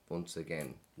 once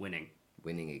again, Winning.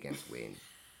 winning against Wayne.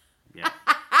 Yeah.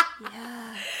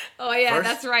 Yeah. Oh yeah, First-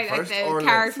 that's right. Like first the Orla-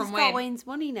 card He's from got Wayne. Wayne's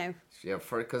money now. Yeah,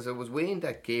 because it was Wayne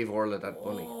that gave Orla that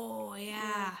money. Oh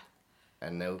yeah.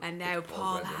 And now And it's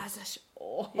Paul Brennan. has it.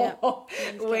 Oh, Yeah.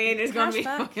 Wayne is going to be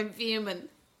cash back. fucking fuming.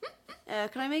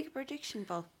 Can I make a prediction,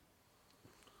 Paul?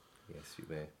 Yes, you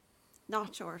may.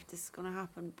 Not sure if this is going to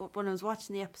happen, but when I was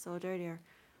watching the episode earlier,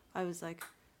 I was like,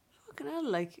 fucking hell,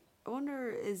 like, I wonder,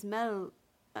 is Mel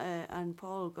and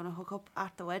Paul going to hook up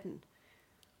at the wedding?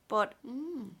 But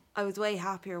I was way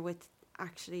happier with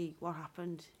actually what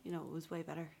happened. You know, it was way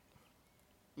better.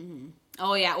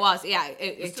 Oh yeah, it was. Yeah,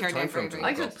 it still turned time out for him very, to very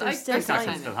I good. just, There's I still think that time.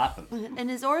 can still happen.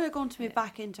 And is Orla going to be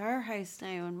back into her house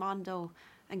now and Mondo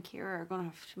and Kira are going to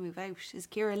have to move out. Is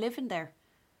Kira living there?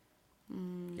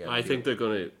 Yeah, I think they're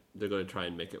gonna try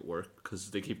and make it work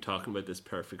because they keep talking about this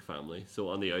perfect family. So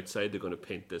on the outside, they're gonna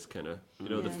paint this kind of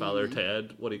the Fowler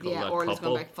Ted. What do you call Yeah, that Orla's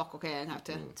couple? going back, fuck, okay, and have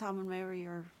to. Tom and Mary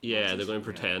or... Yeah, they're going to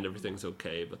pretend everything's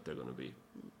okay, but they're going to be.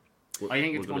 I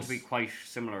think it's we're going to be quite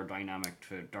similar dynamic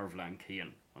to Dervla and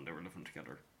Cian when they were living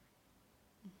together.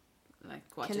 Like,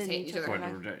 what, Killing just hating each each other.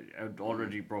 other. Where they were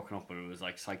already broken up, but it was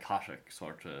like psychotic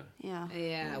sort of. Yeah.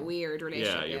 Yeah, weird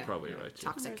relationship. Yeah, you're probably right. Yeah.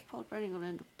 Toxic. Where's Paul Brennan going to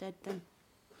end up dead then?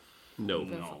 No,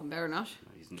 No. Fucking better not.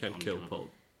 He's can't kill unkillable. Paul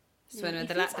So Yeah, anyway, he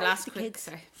the, feels the sorry last for the quick, kids.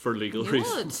 sorry. for legal You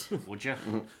reasons. would. Would you?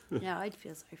 Yeah, I'd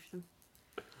feel sorry for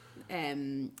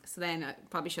them. So then I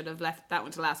probably should have left that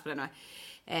one to last, but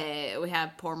anyway. We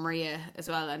have poor Maria as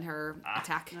well and her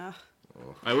attack. Ah.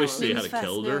 I wish they had Wind's fast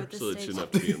killed now her at this so that she stage. didn't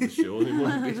have to be on the show anymore.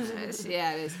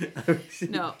 Yeah, it is.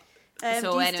 No. So do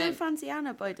you anyway, still fancy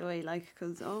Anna, by the way? Like,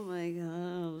 because, oh my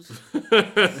god.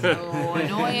 so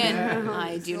annoying.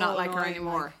 I do So not like her annoying,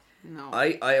 anymore. No.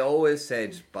 I always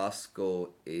said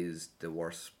Bosco is the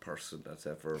worst person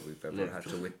we've ever had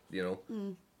to with,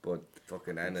 But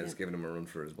fucking Anna's giving him a run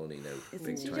for his money now. Isn't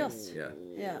big she time. just? Yeah.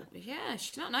 Yeah. Yeah,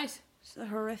 she's not nice. She's a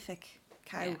horrific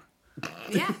cow.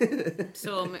 Yeah.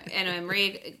 So anyway,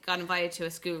 Maria got invited to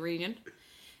a school reunion,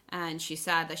 and she's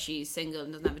sad that she's single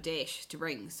and doesn't have a date to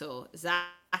bring. So Zach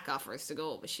offers to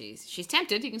go, but she's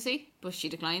tempted, you can see, but she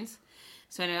declines.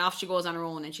 So anyway, off she goes on her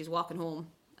own, and she's walking home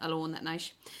alone that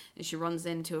night, and she runs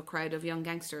into a crowd of young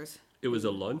gangsters It was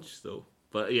a lunch though,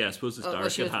 but yeah, I suppose it's Oh, well,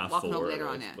 dark she at was walking 4:30. home later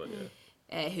on, right, yeah. but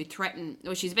yeah. who threaten.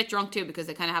 Well, she's a bit drunk too because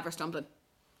they kind of have her stumbling,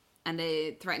 and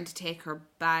they threaten to take her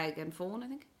bag and phone, I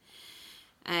think.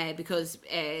 Because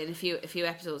in a few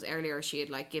episodes earlier, she had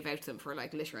like give out to them for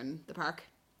like littering the park,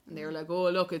 and they were like,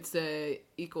 "Oh, look, it's the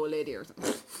eco lady or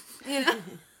something."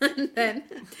 And then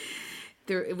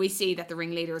we see that the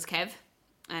ringleader is Kev,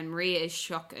 and Maria is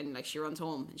shocked, and like she runs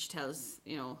home and she tells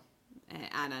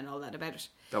Anna and all that about it.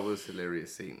 That was a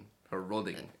hilarious scene. Her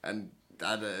running and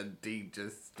Anna and Dean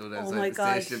just stood outside my the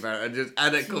God. station bar and just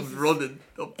Anna comes running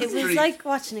up the It street. was like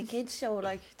watching a kids show,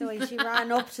 like the way she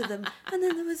ran up to them, and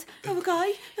then there was a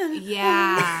guy, and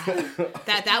Yeah,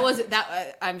 that was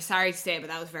that. I'm sorry to say, but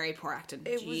that was very poor acting.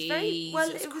 it was very well.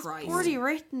 Jesus It was Christ. poorly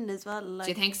written as well. Like,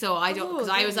 Do you think so? I don't, because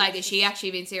Oh, I was no, like, it's is she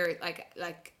actually being serious? Like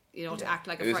to act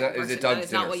like It a was frightened a- it was a person. dog That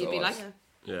is not singer, what you'd so be it like. was.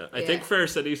 Yeah, I Yeah. think Fair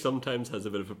City sometimes has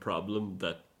a bit of a problem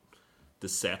that the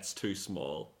set's too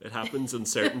small. It happens in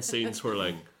certain scenes where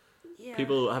like Yeah.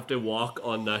 people have to walk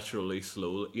unnaturally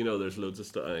slow. There's loads of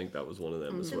stuff. I think that was one of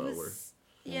them as There well. was,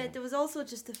 there was also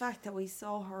just the fact that we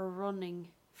saw her running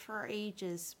for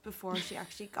ages before she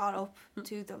actually got up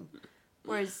to them.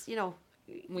 Whereas, We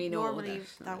know normally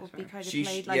that, that would be kind of She-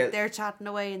 played like yeah. they're chatting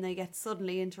away and they get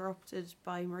suddenly interrupted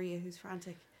by Maria, who's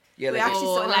frantic. Yeah, We like, actually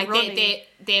saw her like running.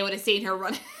 they would have seen her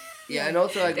run. yeah, and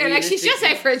also like They're like, she's just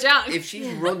out for a jog. If she's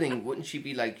running, wouldn't she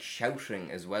be like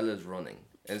shouting as well as running?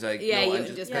 It's like Yeah, no, you I'm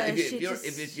would just- if, Yeah, if, she you're, just-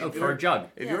 if Oh, you're for a jog.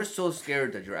 if Yeah. you're so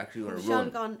scared that you're actually going to She would run,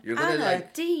 have gone, you're gonna Anna,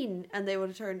 like Dean, and they would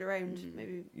have turned around.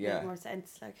 Maybe Yeah. made more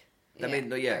sense. Like, I mean,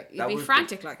 no, yeah, You'd that be was the-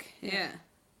 frantic, like, yeah.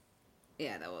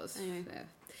 Yeah, that was. Anyway. Yeah.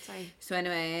 sorry. So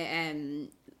anyway,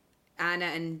 Anna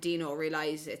and Dino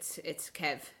realise it's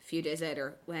Kev a few days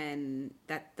later when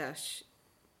that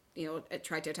it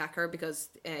tried to attack her because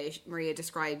Maria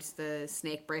describes the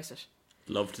snake bracelet.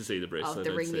 Love to see the bracelet. Of the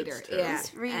It's ringleader, terrible. yeah.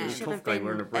 This really And should tough have guy been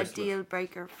wearing a a bracelet. deal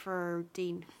breaker for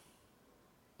Dean.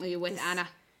 With This- Anna.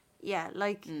 Yeah,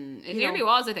 like It nearly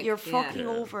was, I think. You're Yeah. fucking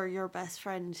over your best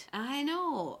friend. I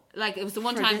know. Like, it was the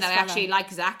one For time this that I fella. actually like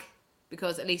Zach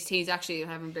because at least he's actually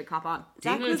having a big cop on.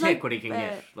 Zach Dean will was take like, what he can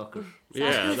get. Look at.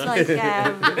 Yeah, was that's like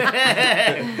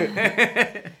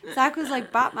Zach was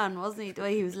like Batman, wasn't he? The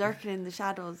way he was lurking in the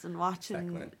shadows and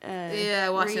watching. Yeah,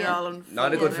 watching it Rhea. all on.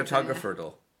 not a good yeah, photographer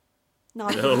though.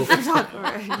 Not No. a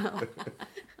photographer. No.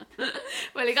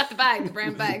 Well, he got the bag, the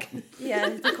brown bag. Yeah,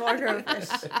 the quarter of it.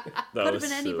 That Could have was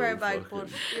been any so brown bag,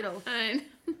 fucking- but Fine.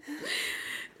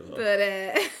 But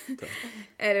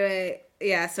anyway,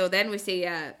 yeah. So then we see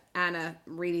Anna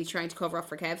really trying to cover up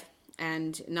for Kev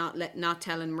and not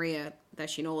telling Maria that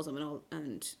she knows him and all,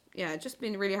 and yeah, just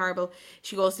being really horrible.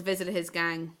 She goes to visit his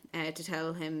gang to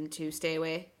tell him to stay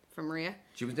away from Maria.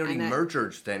 She was nearly And,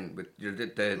 murdered then with the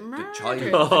child. Murdered.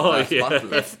 with the Oh, glass yeah. bottle.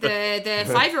 The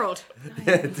 5-year-old.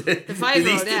 the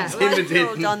 5-year-old, yeah. least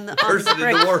intimidating on the person in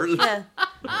brick. the world. Yeah.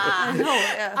 I know,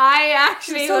 yeah. I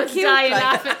actually so was cute, dying like-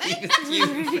 laughing. He's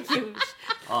really cute.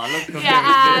 Oh, look.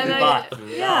 Yeah,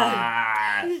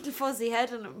 Yeah. He's the fuzzy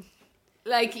head on him.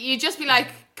 Like, you'd just be like,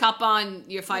 cop on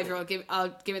your 5-year-old, I'll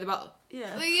give you the bottle.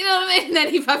 Yeah. You know what I mean? And then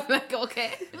he probably like,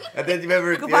 okay. And then do you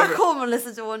remember? Go back home and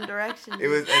listen to One Direction. It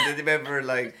was, and then you remember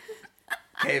like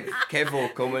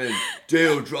Kevo coming in,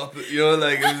 Dale, drop it. You know,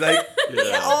 like it was like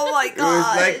Yeah. Oh my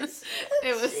god. like-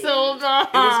 It was so bad.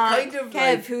 it was kind of Kev,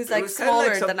 like, who's it like was kinda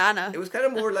smaller some- than Anna. It was kind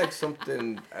of more like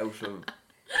something out of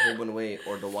Home and Away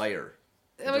or The Wire.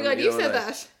 Oh my god, you said like-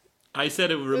 that. I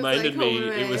said it reminded like me. Home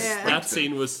and Away, It was yeah. that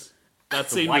scene was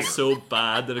Wire. so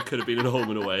bad that it could have been in Home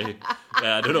and Away.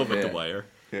 Yeah, I don't know about Yeah. The Wire.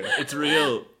 Yeah. It's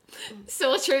real.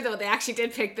 So true though. They actually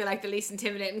did pick the least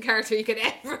intimidating character you could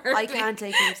ever. I pick. can't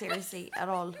take him seriously at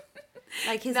all.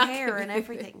 Like his Not hair kidding. and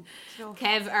everything. You know,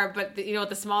 Kev, but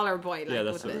the smaller boy. Like, Yeah,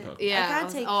 that's with what I'm the- talking Yeah, I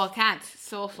can't take- I can't.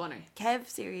 So funny. Kev,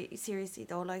 seriously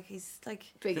though, like he's like,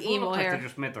 Big They both emo look like hair. they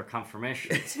just made their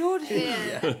confirmation. do you know what I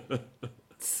mean? Yeah.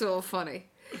 So funny.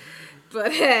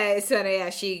 But so yeah,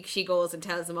 she goes and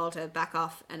tells them all to back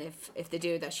off, and if they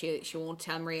do that, she won't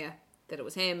tell Maria that it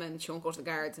was him, and she won't go to the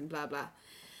guards and blah blah.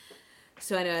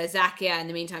 So anyway, Zach, in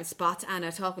the meantime, spots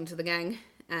Anna talking to the gang,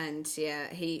 and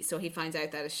he finds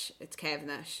out that it's Kev and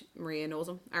that Maria knows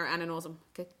him, or Anna knows him.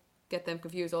 Get them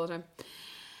confused all the time.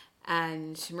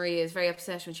 And Maria is very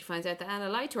upset when she finds out that Anna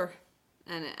lied to her,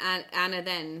 and Anna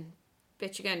then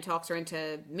bitch again talks her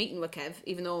into meeting with Kev,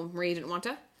 even though Maria didn't want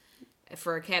to,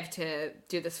 for Kev to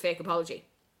do this fake apology.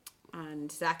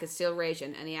 And Zach is still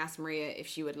raging, and he asks Maria if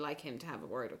she would like him to have a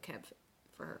word with Kev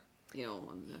for her,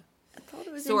 on the I thought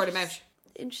it was sort him out.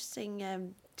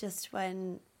 interesting. Just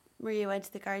when Maria went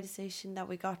to the guard station, that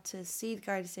we got to see the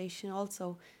guard station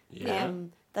also. Yeah.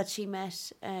 That she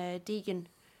met Deegan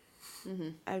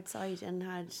outside and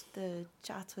had the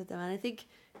chats with them, and I think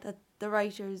that the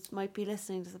writers might be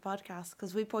listening to the podcast,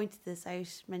 because we pointed this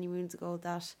out many moons ago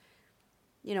that,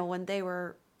 when they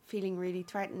were feeling really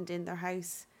threatened in their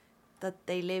house, that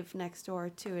they live next door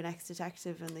to an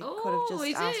ex-detective and they could have Oh,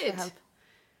 he just asked did. for help.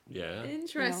 Yeah.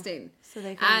 Interesting. So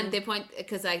they kind And of, they point,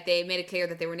 because like they made it clear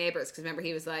that they were neighbours, because remember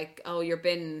he was like, oh, your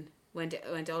bin went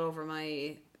all over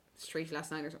my street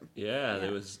last night or something. Yeah,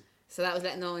 there was. So that was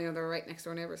letting them know they were right next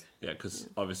door neighbours. Yeah, because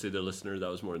obviously the listener, that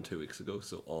was more than 2 weeks ago,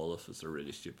 so all of us are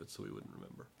really stupid, so we wouldn't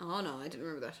remember. Oh no, I didn't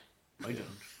remember that. I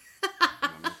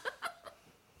don't.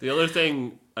 The other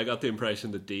thing, I got the impression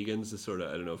that Deegan's is sort of,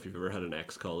 I don't know if you've ever had an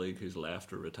ex-colleague who's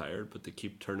left or retired, but they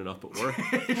keep turning up at work.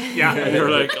 Yeah. And you're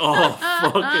like, oh,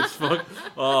 fuck, it's fuck.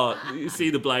 Oh, you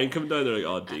see the blind come down, they're like,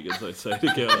 oh, Deegan's outside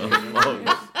again.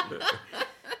 Oh,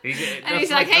 He's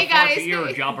like, "Hey, guys."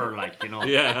 40-year jobber,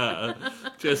 yeah,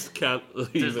 just can't leave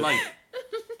His it. life.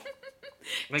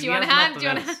 Like, Do you he want a has hand? Do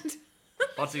you nothing want a else. hand?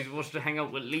 What's he supposed to hang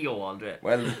out with Leo all day?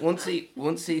 Well, once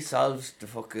he solves the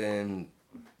fucking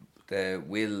the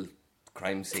Will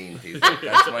crime scene,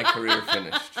 that's my career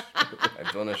finished.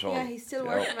 I've done it all. yeah, he's still you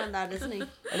know. working on that, isn't he?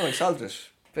 I know he solved it.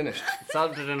 Finished.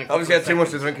 Solved it in a couple Obviously, of had too much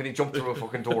to seconds. drink and he jumped through a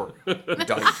fucking door. He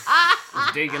died.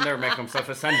 He's digging there, making himself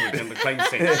a sandwich in the crime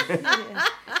scene.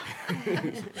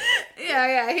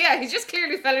 Yeah. He just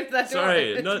clearly fell into that door.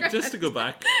 Sorry, It's not grand. just to go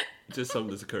back, just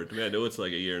something that's occurred to me. I know it's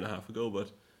like a year and a half ago, but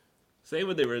say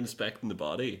when they were inspecting the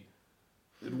body,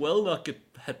 it will not get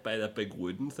hit by that big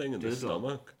wooden thing in the Dildo.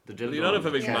 stomach. The Will dildo you not have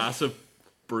a big Yeah. massive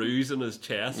bruise in his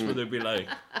chest where they'd be like,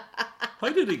 how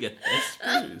did he get this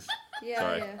bruise? Yeah,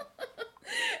 Sorry. yeah.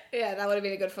 Yeah, that would have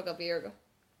been a good fuck up a year ago.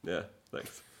 Yeah,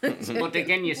 thanks. But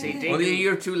again, you see, Only a Deegan,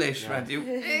 year too late, Matthew.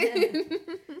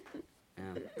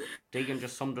 Deegan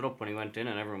just summed it up when he went in,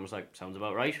 and everyone was like, "Sounds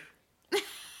about right."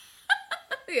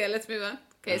 Yeah, let's move on.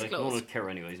 Case Like, no one closed. would care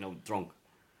anyway. He's no drunk.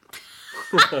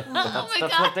 Oh my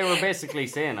That's god. what they were basically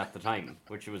saying at the time,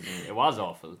 which was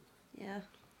awful. Yeah.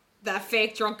 That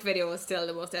fake drunk video was still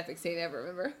the most epic scene ever,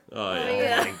 remember? Oh, yeah.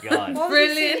 Yeah. Oh my god. What was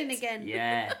Brilliant. he singing again?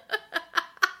 Yeah.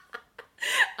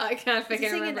 I can't Was he fucking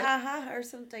singing remember. Aha or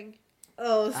something?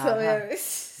 Oh, so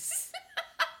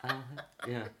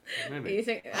Yeah. You Maybe.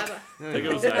 think ABBA? I think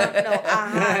it was that. No,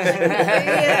 Aha.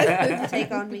 Yeah.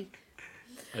 Take on me.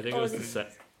 I think it was the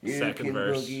You second can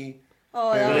verse. boogie.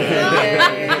 Oh, that was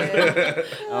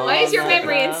yeah. Why is your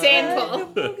memory insane,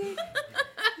 Paul?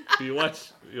 You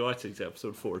watch each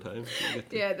episode 4 times. You get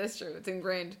to- Yeah, that's true. It's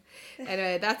ingrained.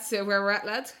 Anyway, that's where we're at,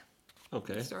 lads.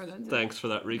 Okay. Storylines, yeah. Thanks for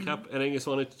that recap. Anything you just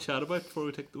wanted to chat about before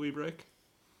we take the wee break?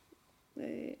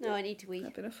 No, I need to wee.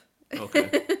 Happy enough.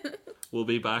 Okay. We'll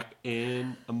be back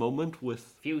in a moment with.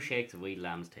 Few shakes of wee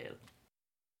lamb's tail.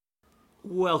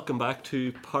 Welcome back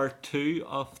to part 2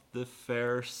 of the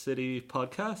Fair City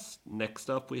podcast. Next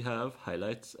up, we have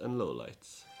highlights and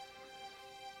lowlights.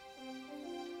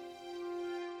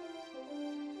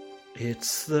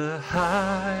 It's the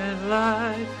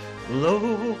highlight,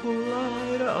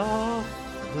 lowlight of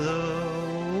the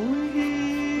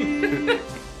week.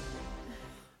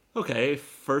 Okay,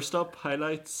 first up,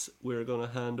 highlights. We're going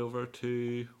to hand over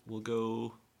to, we'll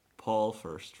go Paul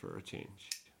first for a change.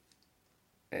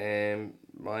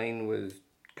 Mine was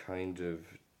kind of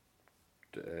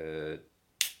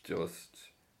just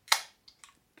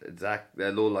Zach,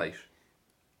 low light.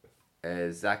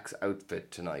 Zach's outfit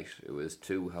tonight, it was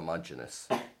too homogenous.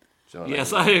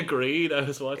 Yes, I agreed. I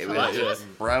was watching It that. was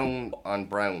brown on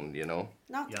brown, you know.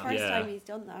 Not the Yeah. first Yeah. time he's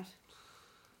done that.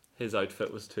 His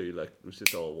outfit was too, like, it was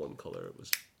just all one colour. It was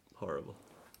horrible.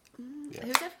 Who's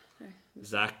it?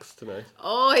 Zach's tonight.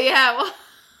 Oh, yeah. Well,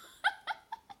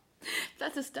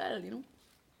 that's a style, you know.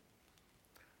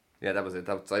 Yeah, that was it.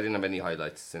 I didn't have any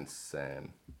highlights since.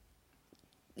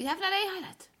 You haven't had any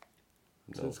highlight.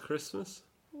 Since Christmas.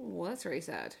 Oh, that's very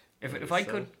sad. If I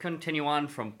could continue on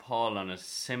from Paul on a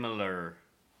similar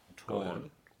Go ahead.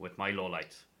 tone with my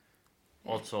lowlights,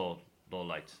 also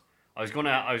lowlights. I was gonna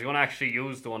actually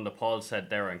use the one that Paul said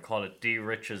there and call it D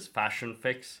Rich's fashion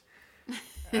fix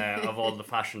of all the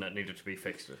fashion that needed to be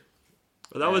fixed.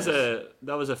 Well,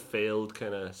 that was a failed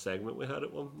kind of segment we had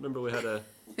at one. Remember we had a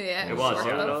Yeah. It was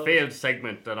Sorry. a failed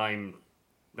segment that I'm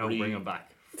now Re- bringing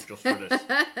back just for this.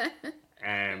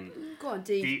 Go on,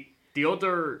 D. The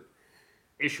other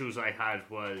issues I had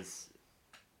was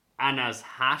Anna's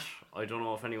hat. I don't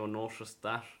know if anyone noticed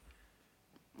that.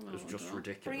 It was just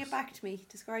ridiculous. Bring it back to me.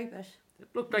 Describe it. It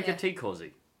looked like Yeah. a tea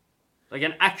cozy. Like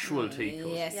an actual tea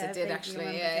cozy. Yes, Yeah, I it did vaguely actually.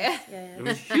 remember Yeah. this. Yeah, It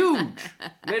was huge.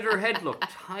 Made her head look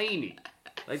tiny.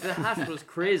 Like the hat was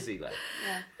crazy. Like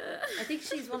yeah. I think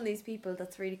she's one of these people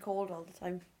that's really cold all the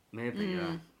time. maybe,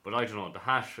 yeah. But I don't know. The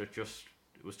hat, it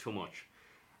was too much.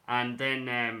 And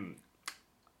then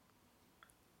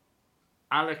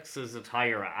Alex's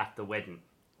attire at the wedding.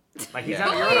 Like he's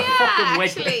Yeah. you're at a fucking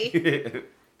actually. wedding.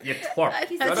 You twerk.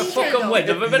 He's You're a at a DJ fucking though. wedding.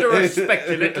 Have a bit of respect,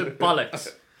 you little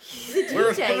bollocks. He's a Wear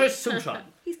a DJ. suit on.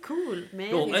 He's cool,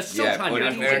 man. No, He's- let's so Yeah, tiny. but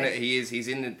in That's fairness, what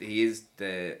he is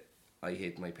the I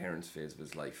hate my parents phase of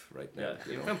his life right now. Yeah,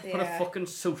 You you know. can put Yeah. a fucking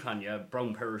suit on you,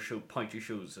 brown pair of pointy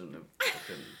shoes, and a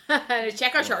fucking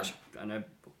Checker shirt. and a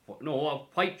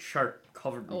white shirt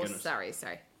covered in Oh, Guinness. sorry.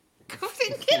 Covered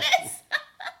in Guinness.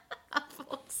 For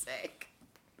fuck's sake.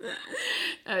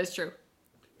 That is true.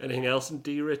 anything else in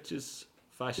D Rich's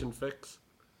fashion fix.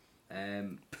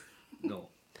 No,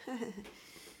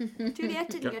 Juliet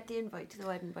didn't get the invite to the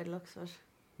wedding by the looks of it.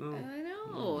 no. I know.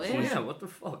 Oh, Yeah. yeah, what the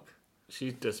fuck? She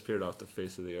disappeared off the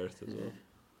face of the earth as well.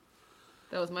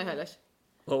 That was my highlight.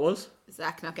 What was?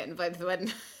 Zach not getting invited to the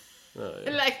wedding. Oh, yeah.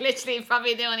 Like literally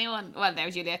probably the only one. Well, there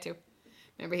was Juliet too.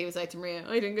 Remember he was like to Maria,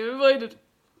 I didn't get invited.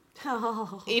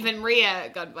 Oh. Even Maria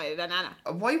got invited and Anna.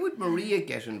 Why would Maria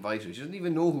get invited? She doesn't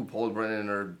even know who Paul Brennan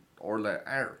or Orla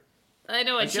are. I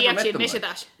know, and Have you she ever met actually them, admitted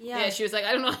like? that. Yeah. Yeah, she was like,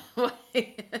 I don't know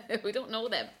why. We don't know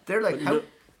them. They're like, how?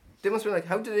 They must be like,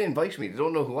 how did they invite me? They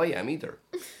don't know who I am either.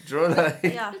 Do you know that?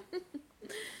 Yeah.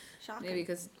 Shocking. Maybe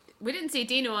because we didn't see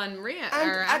Dino and Maria And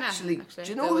or Anna. actually, do you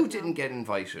They know who wouldn't didn't get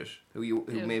invited? Who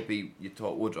Who? maybe you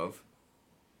thought would have?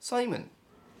 Simon.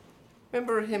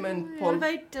 Remember him and What Paul?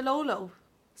 about Delolo?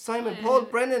 Simon, Paul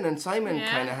Brennan, and Simon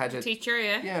Yeah, kind of had the a teacher,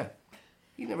 yeah. yeah.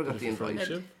 He never got the invite.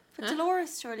 Friendship. But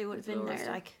Dolores surely would have been Dolores there,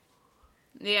 too. like.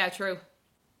 Yeah, true.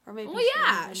 Or maybe Oh she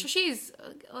yeah, would've so been. she's.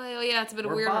 Oh yeah, it's a bit of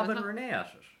Were weird. Bob one, and isn't it? Renee at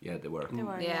it? Yeah, they were. They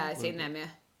were, Yeah, I seen them. Yeah.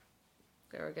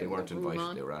 They weren't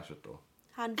invited. They were at it though.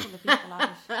 Handful of people at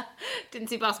it. Didn't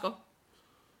see Bosco.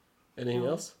 Anything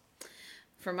else?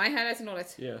 For my highlights and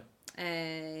lowlights. Yeah.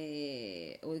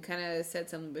 We kind of said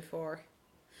something before.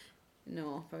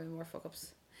 No, probably more fuck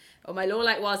ups. Oh, my low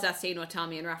light was that scene with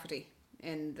Tommy and Rafferty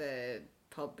in the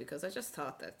pub because I just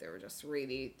thought that they were just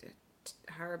really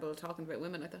horrible talking about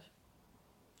women like that.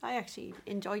 I actually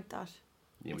enjoyed that.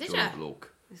 Yeah, Did but ya? you're a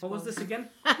bloke. I What was suppose. this again?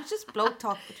 It was just bloke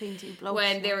talk between two blokes.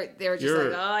 When they were just You're-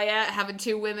 like, oh yeah, having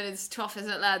two women is tough, isn't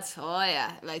it, lads? Oh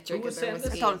yeah, like drinking was their saying this? I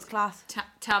whiskey. thought it was class.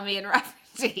 Tommy and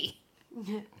Rafferty.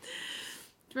 Do you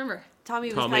remember? Tommy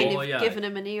was Tommy. kind Oh, of yeah. giving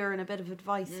him an ear and a bit of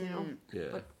advice, you know. Yeah.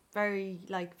 But very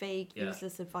like vague, Yeah.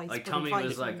 useless advice. Like but Tommy advice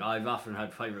was like, from- I've often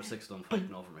had 5 or 6 done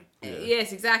fighting over me.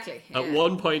 Yes, exactly. At yeah.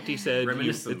 one point, he said,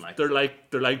 Reminiscent, it's- like.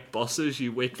 they're like buses.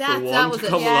 You wait That for one was to it.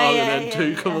 come Yeah, along, yeah, and then two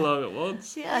yeah, come yeah. along at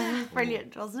once. Yeah,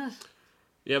 brilliant, wasn't it?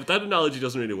 Yeah, but that analogy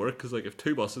doesn't really work because, like, if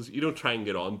two buses, you don't try and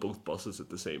get on both buses at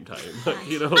the same time. Like,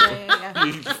 you know, Yeah.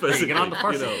 you physically, get on the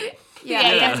first you know. one.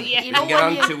 Yeah. You know You get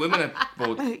when on two women at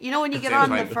both. you know when you At get the on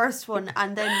same the time. first one,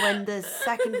 and then when the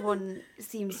second one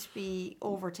seems to be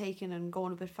overtaken and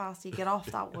going a bit faster, you get off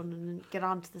that one and then get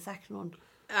on to the second one.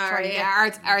 Or, Try to get- yeah,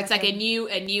 or it's like get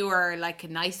a newer, like a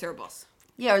nicer bus.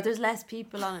 Yeah, or there's less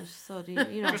people on it, so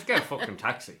you know. Just get a fucking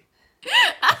taxi.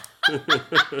 Because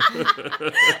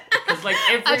like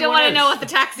everyone I don't want to else, know what the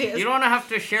taxi is. You don't have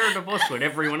to share the bus with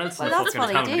everyone else Well, in the that's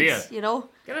fucking what town, he do you? did, you know.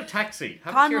 Get a taxi.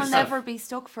 Have it Con to will yourself. never be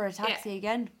stuck for a taxi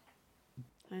again.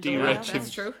 I don't D-Rich, know have- that.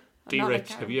 That's true. I'm not like D-Rich,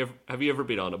 Karen. have you ever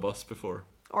been on a bus before?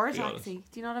 Or a Be honest. taxi.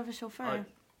 Do you not have a chauffeur?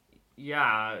 Yeah,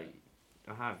 I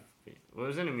have. Well, I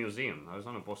was in a museum. I was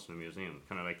on a bus in a museum,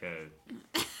 kind of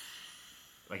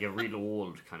like a real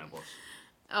old kind of bus.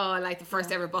 Oh, like the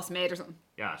first ever bus made or something.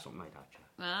 Yeah, something like that. Yeah.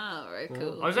 Oh, right,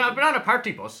 cool. I've been on a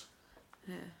party bus.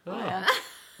 Oh, yeah.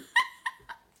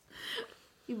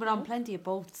 You've been on plenty of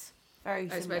boats. Very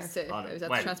I was similar. about to say, On I was at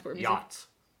well, the transport museum. yachts.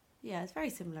 Yeah, it's very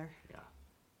similar. Yeah.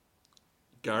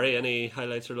 Gary, any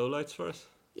highlights or lowlights for us?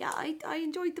 Yeah, I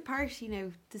enjoyed the party now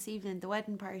this evening, the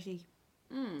wedding party.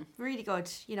 Really good,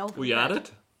 you know. Were you at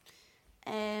it?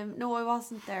 No, I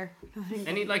wasn't there.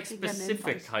 Any like Didn't get an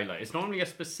specific invite. highlight? It's normally a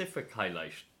specific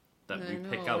highlight that we I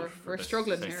pick know, out. we're this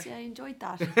struggling section. here. Yeah, I enjoyed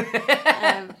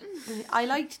that. I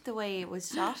liked the way it was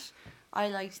shot. I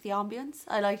liked the ambience.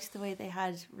 I liked the way they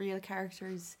had real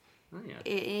characters Oh, yeah.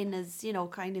 in as, you know,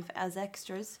 kind of as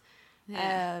extras.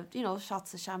 Yeah. You know,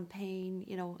 shots of champagne,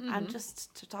 you know, and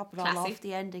just to top it all Classy. off,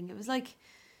 the ending, it was like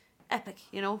epic,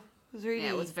 you know. It was really Yeah,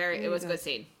 it was really it was a good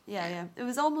scene. Yeah, yeah. It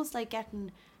was almost like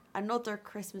getting another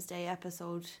Christmas Day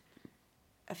episode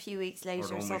a few weeks Or later.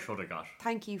 the one So we should have got.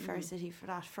 thank you, Fair City, for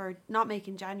that, for not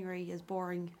making January as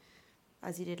boring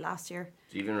as you did last year.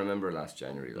 Do you even remember last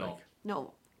January? Like,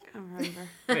 No, I can't remember.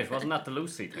 Wait, wasn't that the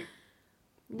Lucy thing?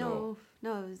 No, it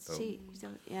was Oh.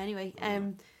 yeah, anyway.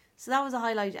 So that was a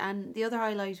highlight, and the other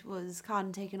highlight was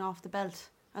Con taking off the belt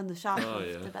and the shot Oh, of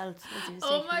yeah. the belt as he was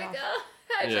Oh taking my it off. god!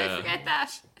 How did Yeah. I forget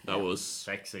that? That was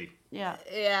Sexy. Yeah.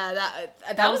 Yeah, that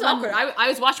That was was when- awkward. I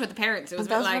was watching with the parents. It was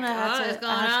And a bit that's like, when I oh, had what's to,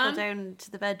 going I had to on? go down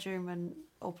to the bedroom and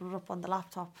open it up on the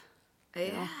laptop.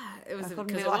 Yeah, it was I couldn't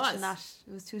because be it watching was.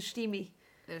 that. It was too steamy.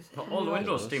 It- All the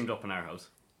windows was. steamed up in our house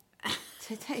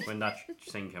Today. when that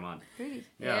thing came on. Really?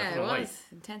 Yeah, I it don't know why. was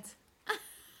intense.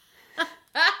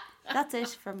 That's it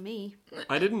from me.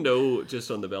 I didn't know,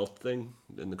 just on the belt thing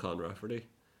in the Con Rafferty,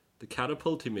 the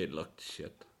catapult he made looked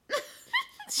shit.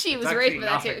 She was It's right actually for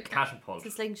that not a too. catapult.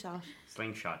 It's a slingshot.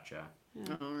 Slingshot, yeah.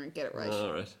 Oh, get it right.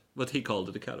 Alright. But he called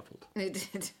it a catapult. It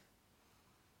did.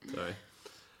 Sorry.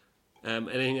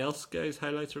 Anything else, guys?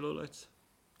 Highlights or lowlights?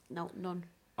 No, none.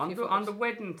 On the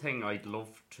wedding thing, I'd love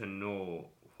to know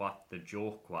what the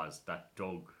joke was that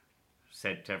Doug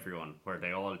said to everyone, where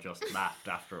they all just laughed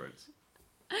afterwards.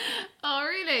 Oh,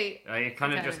 really? It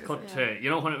kind of Okay. just cut to, you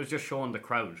know, when it was just showing the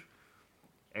crowd,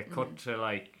 it cut to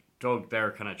like Doug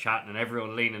there kind of chatting and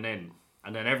everyone leaning in,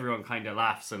 and then everyone kind of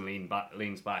laughs and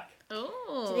leans back.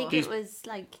 Oh. Do you think He's- it was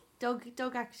like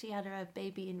Doug actually had a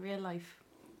baby in real life?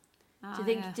 Ah, Do you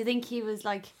think? yeah. Do you think he was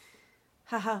like,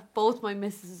 haha, both my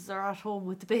misses are at home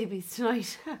with the babies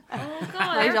tonight? Oh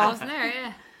god, Right there off. goes there,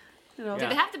 yeah. You know? Yeah. Did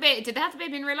they have the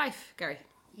baby in real life, Gary?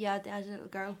 Yeah, they had a little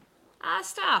girl. Ah,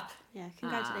 stop. Yeah,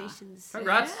 congratulations.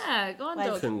 Congrats. Yeah, go on,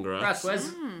 Well, Doug. Congrats.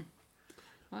 Wes.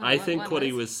 I think what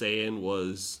he was. was saying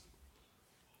was,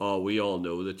 oh, we all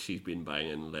know that she's been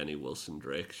banging Lenny Wilson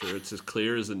Drake. Sure, it's as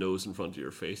clear as the nose in front of your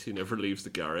face. He never leaves the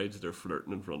garage. They're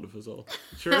flirting in front of us all.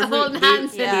 Sure, Holding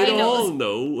hands Yeah, they I know. all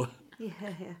know. Yeah,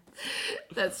 yeah.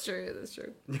 That's true. That's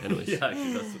true. Anyways, Yeah,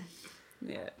 actually, that's it.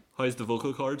 Yeah. how's the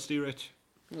vocal cords, D-Rich?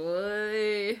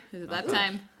 Boy, is it that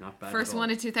time? Not bad. First at all.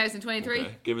 one of 2023.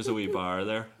 Okay, give us a wee bar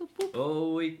there.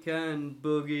 Oh, we can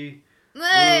boogie.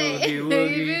 Hey,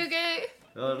 Boogie, boogie.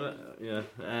 Oh, yeah.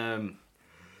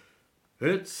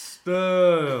 It's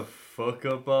the fuck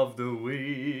up of the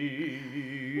week.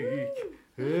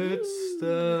 It's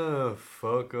the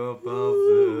fuck up of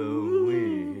the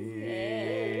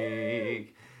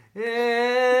week.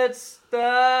 It's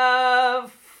the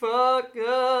fuck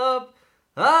up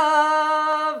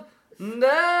of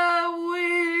the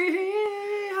week.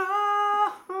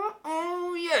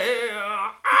 Oh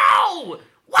yeah! Ow!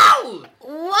 Wow!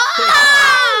 Whoa!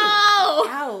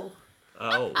 Ow.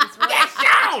 Oh, Get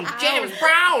down, James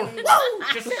Brown! Woo!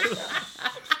 Just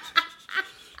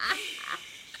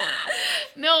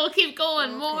No, keep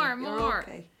going. More, You're more.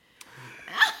 Okay.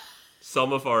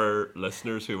 some of our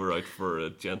listeners who were out for a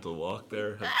gentle walk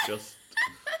there have just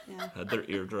Yeah. had their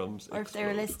eardrums Or if they were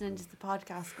explode. listening to the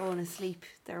podcast going to sleep,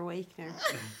 they're awake now.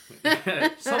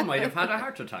 some might have had a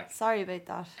heart attack. Sorry about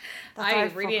that. That's I our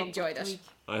really fuck up enjoyed of the it. week.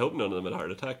 I hope none of them had a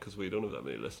heart attack because we don't have that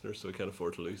many listeners, so we can't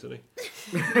afford to lose any.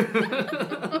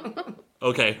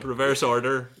 Okay, reverse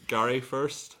order. Gary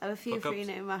first. I have a few Fuck for you ups.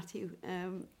 now, Matthew.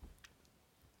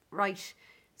 Right.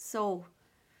 So,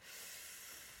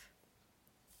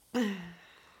 in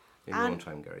your And- own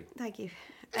time, Gary. thank you.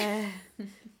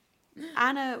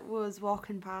 Anna was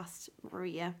walking past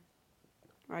Maria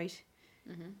right?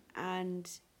 And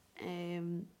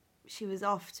she was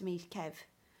off to meet Kev.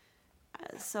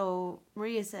 So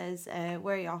Maria says,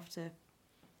 where are you off to?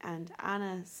 And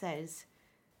Anna says,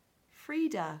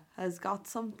 Frida has got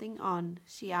something on.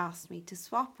 She asked me to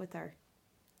swap with her.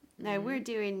 Now, we're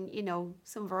doing,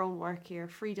 some of our own work here.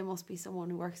 Frida must be someone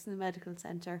who works in the medical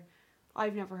centre.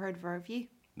 I've never heard of her, have you?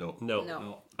 No.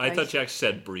 No. I Right. thought she actually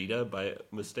said Breda by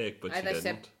mistake, but I she thought she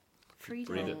said didn't. Frida.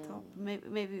 Frida. I thought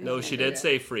maybe it No, was she Breda. did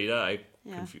say Frida.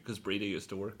 Yeah. Because Breda used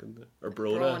to work in or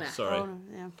Brona. Brona. Sorry.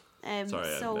 Brona, yeah.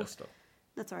 Sorry, so I messed up.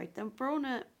 that's all right. Then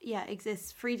Brona,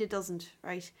 exists. Frida doesn't,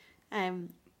 right?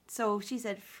 So she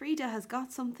said, Frida has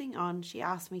got something on. She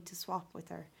asked me to swap with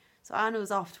her. So Anna was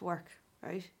off to work,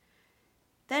 right?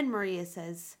 Then Maria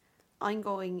says, I'm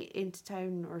going into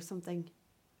town or something.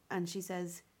 And she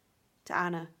says to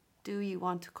Anna, do you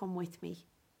want to come with me?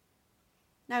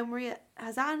 Now, Maria,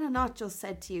 has Anna not just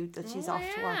said to you that she's off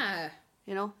to work?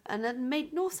 And it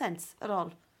made no sense at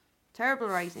all. Terrible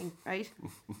writing, right?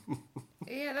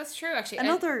 Yeah, that's true, actually.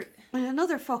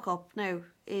 Another fuck up now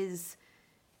is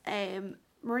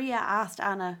Maria asked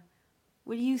Anna,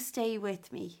 will you stay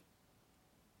with me?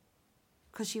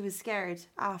 Because she was scared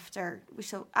after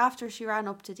she ran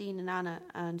up to Dean and Anna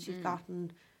and she'd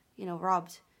gotten,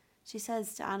 robbed. She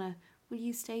says to Anna, will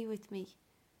you stay with me?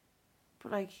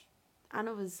 But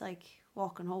Anna was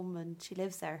walking home and she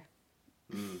lives there.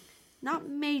 Not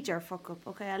major fuck up,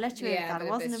 okay? I'll let you in Yeah, that. It but a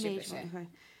wasn't a bit major stupid, one,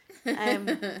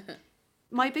 okay?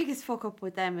 My biggest fuck up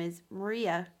with them is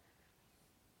Maria,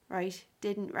 right,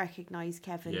 didn't recognise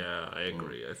Kevin. Yeah, I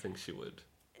agree. I think she would.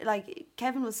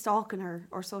 Kevin was stalking her,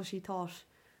 or so she thought,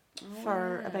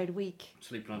 for about a week.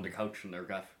 Sleeping on the couch in their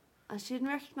gaff. And she didn't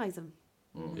recognise him.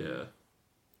 Yeah.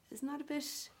 Isn't that a bit,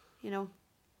 Yeah.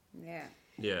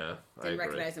 Yeah, I Didn't agree.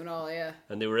 recognise him at all, yeah.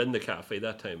 And they were in the cafe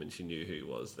that time, and she knew who he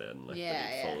was then.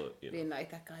 Yeah. Full of, Being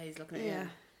like, that guy's looking at Yeah. you.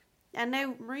 And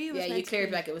now Maria was Yeah, you meant to cleared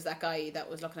be- like it was that guy that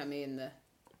was looking at me in the...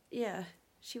 Yeah,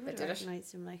 she would have did it.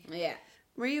 recognised him, Yeah.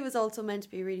 Maria was also meant to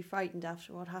be really frightened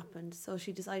after what happened, so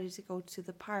she decided to go to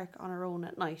the park on her own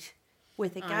at night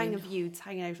with a gang of youths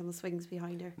hanging out on the swings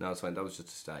behind her. No, it's fine. That was just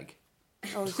a stag.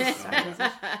 Oh, it's just sad, was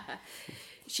it?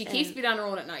 She keeps being on her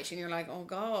own at night and you're like, oh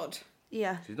God.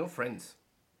 Yeah. She's no friends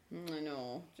I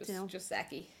know. Just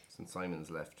Zaki. since Simon's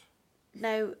left.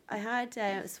 Now, I had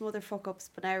some other fuck ups,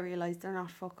 but now I realise they're not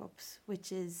fuck ups,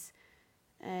 which is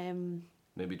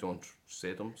Maybe don't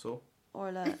say them, so.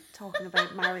 Orla talking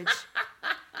about marriage.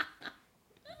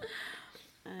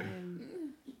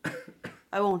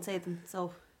 I won't say them,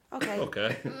 so okay.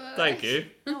 Okay. Thank you.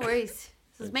 No worries.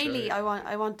 This is Okay. mainly I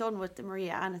want done with the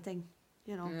Maria Anna thing,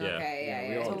 Yeah. Okay, Yeah,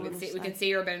 we yeah. all We do. can see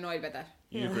you're a bit annoyed about that.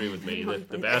 You Yeah. agree with me that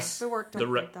the We best, worked the, out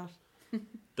ri- like that.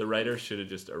 the writer should have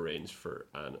just arranged for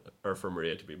Anna or for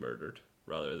Maria to be murdered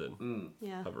rather than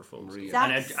Yeah. have her phone. Maria.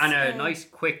 Zach's, And a nice,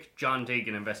 quick John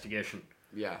Deegan investigation.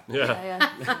 Yeah. Yeah.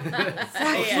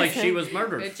 Yeah. Looks like she was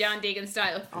murdered. With John Deegan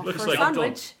style. Oh, Looks for like a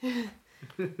sandwich.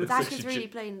 Zach like is she really ju-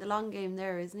 playing the long game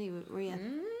there, isn't he, with Maria?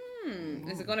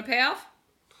 Is it going to pay off?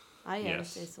 I would Yes.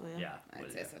 say so, yeah. Yeah. I'd well,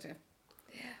 say yeah.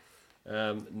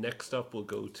 so too. Next up, we'll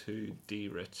go to D.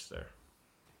 Rich there.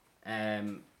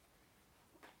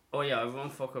 Oh yeah, I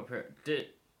won't fuck up here.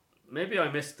 Maybe I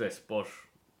missed this, but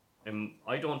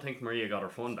I don't think Maria got her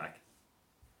phone back.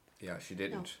 Yeah, she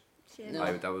didn't. She-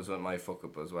 No. That was my fuck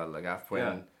up as well. Like after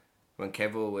Yeah. when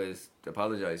Kevo was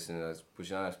apologising, I was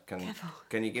pushing on it.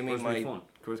 Can you give me Where's my my phone?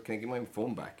 Can you give my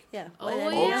phone back? Yeah. Oh,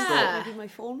 Well, yeah. maybe my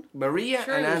phone. Maria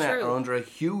True, and Anna true. are under a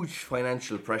huge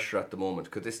financial pressure at the moment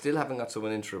because they still haven't got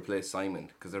someone in to replace Simon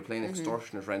because they're paying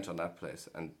extortionate rent on that place.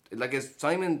 And is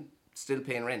Simon still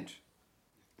paying rent?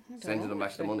 Sending them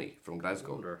back the money from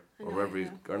Glasgow wonder. or know, wherever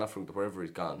yeah. or not from wherever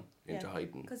he's gone into Yeah.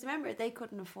 hiding. Because remember, they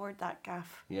couldn't afford that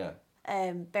gaff. Yeah.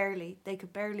 Barely. They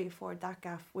could barely afford that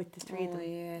gaff with the three of them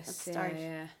at the start.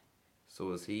 yeah.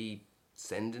 So is he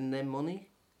sending them money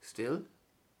still?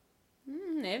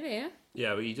 Maybe, yeah.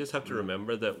 Yeah, but you just have to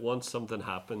remember that once something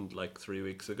happened like 3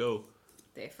 weeks ago,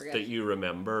 They forget. that you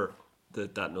remember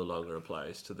that no longer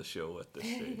applies to the show at this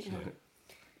stage.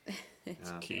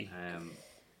 It's key.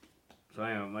 So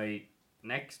anyway, my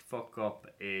next fuck up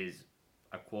is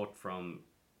a quote from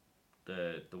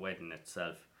the wedding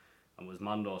itself, and was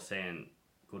Mondo saying,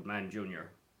 "Good man,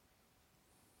 Junior."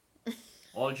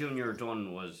 All Junior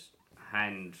done was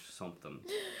hand something,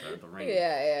 the ring,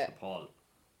 Yeah. to Paul.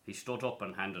 He stood up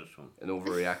and handed it to him. An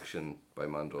overreaction by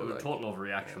Mondo. It was a Like. total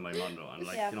overreaction by Mondo, and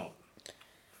Yeah.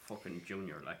 fucking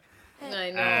Junior, like.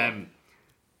 I know.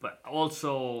 But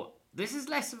also, this is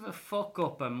less of a fuck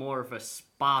up and more of a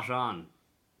spot on.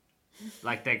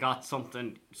 Like they got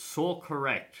something so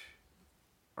correct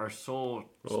are so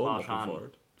Oh, spot looking on.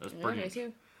 forward. That's Yeah, me brilliant.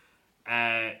 too.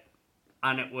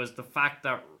 And it was the fact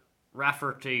that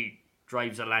Rafferty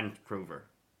drives a Land Rover.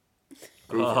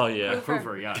 Oh yeah.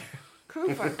 Rover, yeah.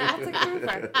 Cruiser. What's a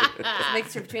cruiser? It's a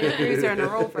mixture between a cruiser and a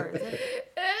rover, is it?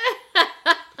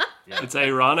 It's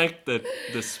ironic that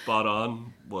the spot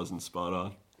on wasn't spot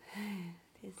on.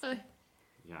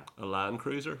 Yeah. A Land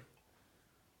Cruiser?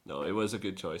 No, it was a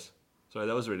good choice. Sorry,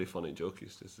 that was a really funny joke. You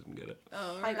just didn't get it.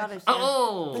 I got it. Yeah.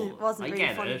 Oh, It wasn't I really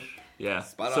get funny. it. Yeah.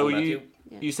 Spot so on, you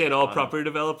Matthew. you saying all property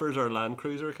developers are Land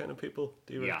Cruiser kind of people?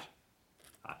 Do you? Yeah, Rich?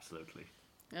 absolutely.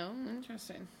 Oh,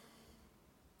 interesting.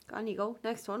 On you go.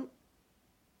 Next one.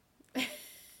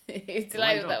 He's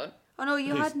delighted with that one. Oh no,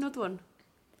 you Please. had another one.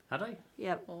 Had I?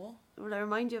 Yeah. Oh. Will I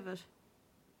remind you of it?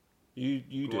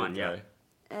 You Go do on, it, yeah.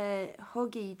 Gary.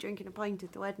 Huggy drinking a pint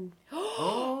at the wedding.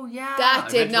 Oh, yeah. That I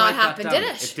did meant to not write that happen, down. did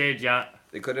it? It did, yeah.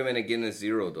 It could have been a Guinness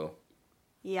Zero though.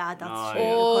 Yeah, that's No, true. yeah.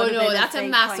 Oh It could have no, been that's a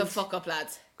fake massive pint. fuck up,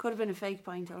 lads. Could have been a fake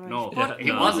pint, alright. No, Yeah, it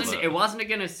no, wasn't. no. It wasn't a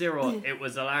Guinness Zero. It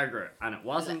was a lager, and it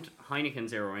wasn't Heineken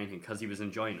Zero or anything because he was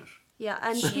enjoying it. Yeah,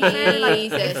 and to be fair, like,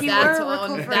 Jesus, if you that's were a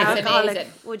on- recovering that's alcoholic,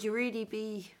 amazing. would you really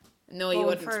be No, you going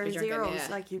wouldn't for be drinking. zeros? Yeah.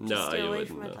 Like you'd No, just stay you away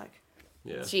from wouldn't, it. no. Like,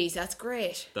 Yeah. Jeez, that's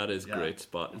great. That is Yeah. great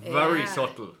spot. Very Yeah.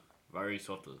 subtle. Very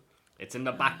subtle. It's in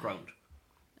the background.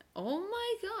 Oh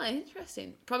my god,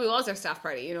 interesting. Probably was their staff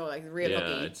party, you know, like real Yeah,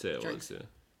 lucky I'd say it drinks. was, yeah.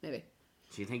 Maybe.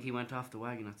 Do you think he went off the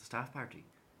wagon at the staff party?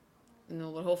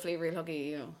 No, but hopefully real lucky,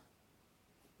 you know.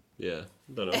 Yeah.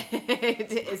 Don't know.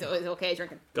 it's okay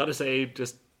drinking. Gotta say,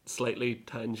 just slightly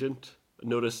tangent.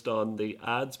 Noticed on the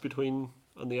ads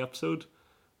on the episode,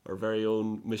 our very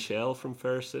own Michelle from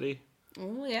Fair City,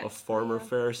 Oh yeah. of former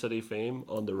Fair City fame,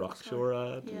 on the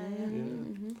Rockshore ad. yeah,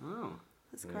 yeah, Oh.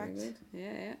 that's correct.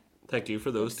 Yeah, yeah. Thank you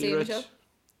for those, See you, D. Rich. Michelle.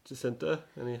 Jacinta,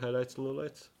 any highlights and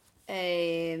lowlights?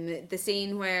 The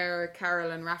scene where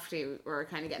Carol and Rafferty were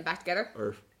kind of getting back together.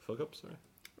 Or fuck ups, sorry.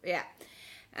 Yeah.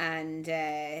 And,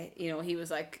 you know, he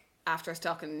was like, after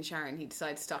stalking Sharon, he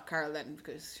decided to stalk Carol then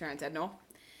because Sharon said no.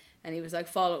 And he was like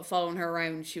following her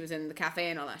around. She was in the cafe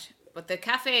and all that. But the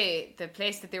cafe, the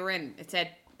place that they were in, it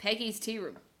said Peggy's Tea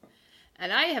Room.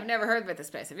 And I have never heard about this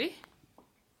place, have you?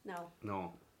 No.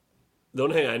 No. The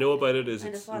only thing I know about it is And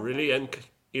it's it's what,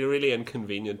 really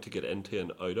inconvenient to get into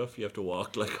and out of. You have to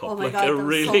walk like up Oh my like God, a that was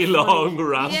really so long funny.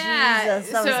 ramp. Yeah.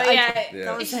 Jesus, that so, was, yeah.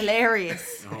 that was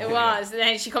hilarious. It was. And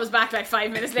then she comes back like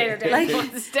 5 minutes later down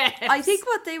Like, the steps. I think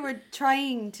what they were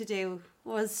trying to do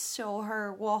was show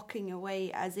her walking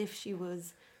away as if she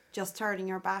was just turning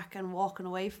her back and walking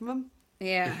away from him.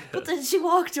 Yeah. But then she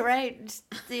walked around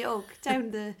the oak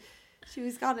down the. She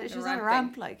was on it. She was on a ramp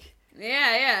ramp, thing. like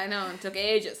Yeah, I know. It took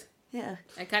ages. yeah,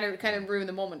 It kind of ruined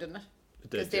the moment, didn't it? It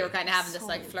did, Because they yeah. were kind of having this So-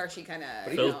 like flirty kind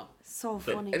of, you Phil- know. so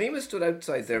funny. And Emma stood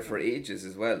outside there for ages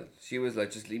as well. She was like,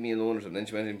 just leave me alone or something. Then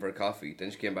she went in for a coffee. Then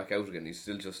she came back out again. He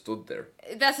still just stood there.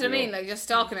 That's what I You mean, know. like just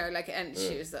stalking her, like, and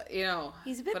she was, you know.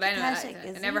 He's a bit but I pathetic, I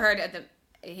isn't never he? heard of them.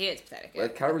 He is pathetic. Well,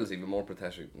 Yeah. Carol's even more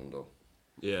pathetic than him though.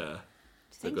 Yeah.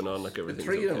 think Looking on like The everything's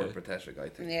three of them okay. are pathetic, I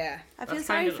think. Yeah. I feel That's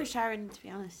sorry kind of- for Sharon, to be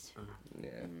honest. Yeah.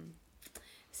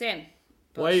 Same.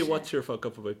 But, Why? What's your fuck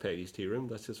up about Peggy's Tea Room?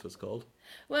 That's just what's called.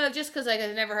 Well, just because like,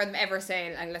 I've never heard them ever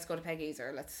say, like, let's go to Peggy's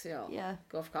or let's, you know, Yeah.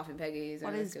 go for coffee in Peggy's. Or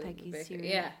What let's is go to the Peggy's bakery. Tea Room?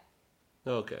 Yeah.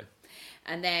 Okay.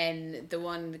 And then the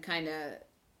one kind of,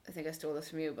 I think I stole this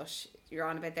from you, but you're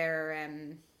on about their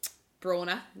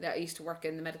Brona that used to work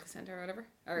in the medical centre or whatever,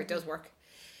 or it does work.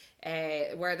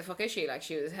 Where the fuck is she? Like,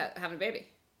 she was having a baby.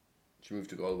 She moved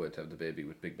to Galway to have the baby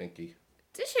with Big Minky.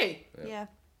 Did she? Yeah.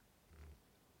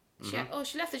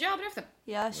 She left the job and everything.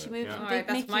 Yeah, she moved Yeah. from Alright,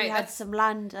 Big that's Mickey, had that's- some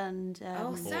land and.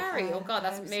 Oh, sorry. Oh, God,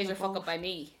 that's house major and a fuck boat. up by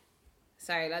me.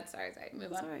 Sorry, lads. Sorry. Move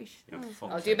It's on. alright. Yeah, Oh,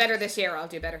 fuck. I'll do better this year. I'll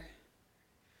do better.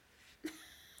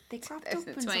 They cropped There's up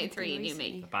in the something 23 new me.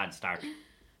 recently. Bad start.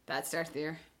 Bad start to the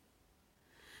year.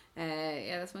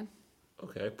 Yeah, that's one.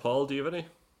 Okay. Paul, do you have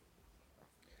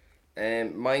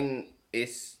any? Mine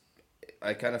is,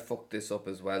 I kind of fucked this up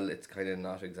as well. It's kind of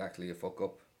not exactly a fuck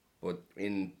up, but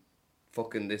in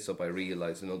fucking this up, I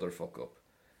realised another fuck up.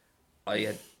 I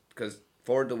had, because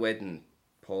for the wedding,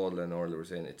 Paul and Orla were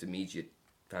saying it's immediate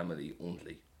family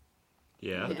only.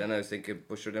 Yeah. But then I was thinking,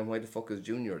 but sure, then why the fuck is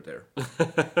Junior there?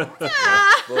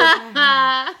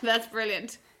 That's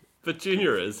brilliant. But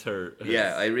Junior is her.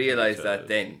 Yeah, I realised that child.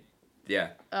 then. Yeah.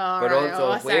 Oh, But right. also,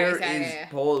 Oh, sorry, where sorry, is yeah.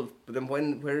 Paul? But then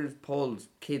where is Paul's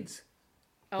kids?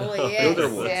 Oh, The yes.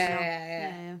 other ones. Yeah.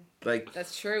 Yeah. Like,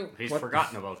 That's true. He's What-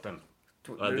 forgotten about them.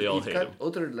 And they all he's hate got him.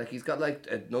 other, like, he's got like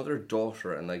another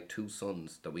daughter and like 2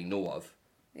 sons that we know of.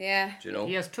 Yeah. Do you know?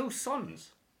 He has 2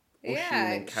 sons.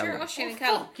 Yeah, and sure. Callum. Oisin and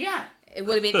Callum. Yeah. It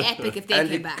would have been epic if they and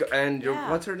came it- back. And your Yeah.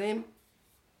 what's her name?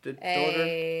 the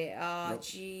daughter? Oh, No.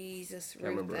 Jesus. Can't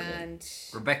remember Ruth her name. and...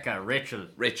 Rebecca, Rachel.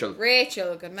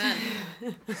 Rachel, good man.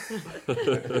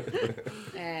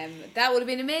 That would have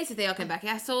been amazing if they all came back.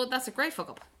 Yeah, so that's a great fuck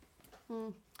up.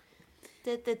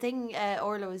 The thing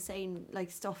Orla was saying,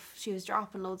 like stuff, she was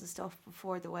dropping loads of stuff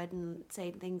before the wedding,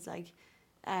 saying things like,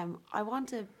 I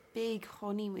want a big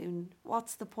honeymoon.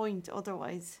 What's the point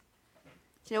otherwise?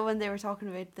 Do you know when they were talking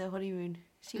about the honeymoon?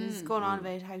 She was going on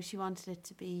about how she wanted it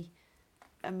to be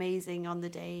amazing on the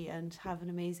day and have an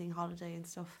amazing holiday and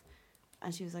stuff.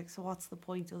 And she was like, so what's the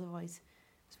point otherwise?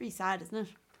 It's really sad, isn't it?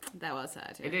 That was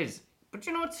sad. Yeah. It is. But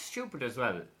you know what's stupid as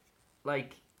well?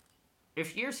 Like,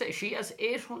 if you're saying she has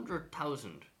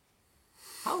 800,000,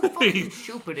 how fucking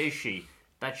stupid is she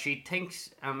that she thinks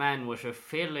a man with a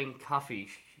failing coffee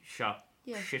shop,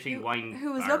 shitty wine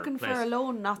Who was bar looking place, for a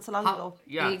loan not so long how, ago.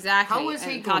 yeah, Exactly, How is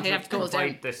he and going thought he'd to have to close down.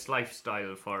 provide this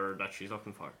lifestyle for her that she's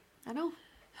looking for? I know.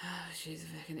 She's a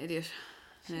fucking idiot.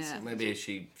 Yeah. Maybe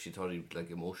she thought he'd like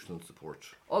emotional support.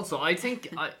 Also, I think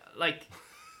I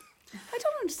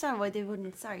don't understand why they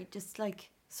wouldn't, just like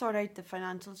sort out the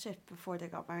financial shit before they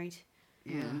got married.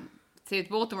 Yeah. See,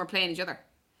 both of them were playing each other.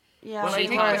 Yeah, Well, I She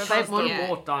think thought because about they're money.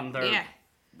 both on their Yeah.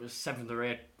 7th or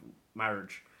 8th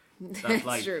marriage. That, That's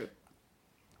like, true.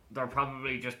 they're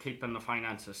probably just keeping the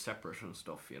finances separate and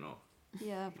stuff, you know.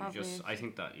 Yeah, probably. I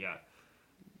think that, yeah.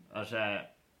 But,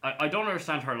 I don't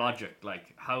understand her logic,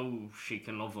 like, how she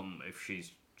can love him if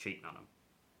she's cheating on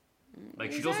him.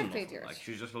 Like, she doesn't Exactly, love him. dear. Like,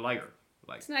 she's just a liar.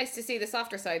 Like, It's nice to see the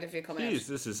softer side of you coming Jeez, out.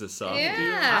 this is a soft.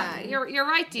 Yeah, you're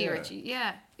right, dear Richie.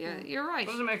 Yeah, you're right.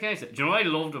 doesn't make any sense. Do you know what I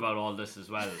loved about all this as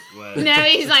well? Was, Now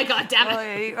he's like, God damn Oh, it.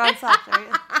 yeah, you got soft, are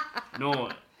you? no,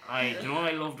 do you know what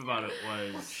I loved about it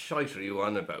was... Shite are you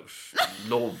on about?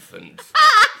 Love and...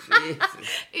 Jesus.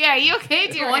 Yeah, you okay,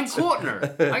 dear No, I'm Richie? quoting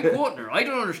her. I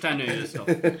don't understand any of this stuff.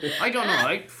 I don't know.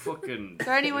 I fucking... Is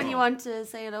there anyone you want to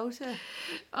say hello to?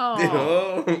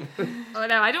 Oh. Oh. Oh,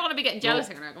 no, I don't want to be getting jealous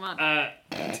here now. Come on.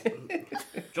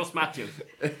 Just Matthew.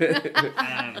 Just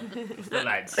the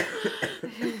lads.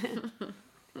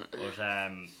 But,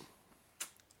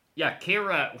 yeah,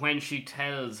 Kira, when she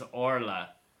tells Orla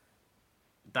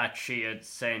that she had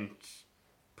sent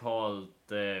Paul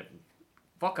the...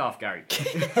 Fuck off, Gary.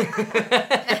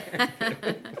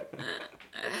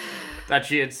 That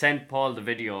she had sent Paul the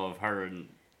video of her and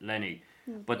Lenny.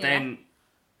 But Yeah. then,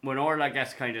 when Orla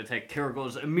gets kind of thick, Kira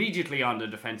goes immediately on the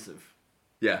defensive.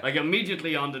 Yeah. Like,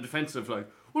 immediately on the defensive, like,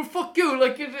 well, fuck you,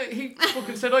 like, he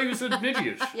fucking said I was an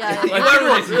idiot. Yeah,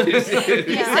 Like, yeah,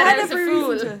 said I had I was a every fool.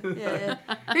 reason to. Yeah.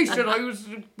 he said I was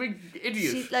a big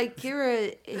idiot. She, like,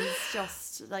 Kira is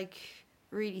just, like,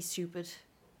 really stupid.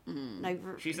 Like,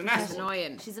 She's an That's asshole.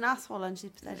 annoying. She's an asshole and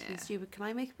she's potentially Yeah. stupid. Can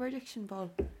I make a prediction,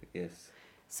 Paul? Yes.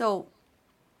 So,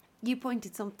 you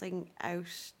pointed something out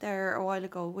there a while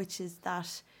ago, which is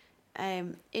that,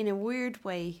 in a weird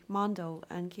way, Mondo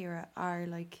and Kira are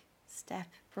like step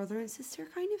brother and sister,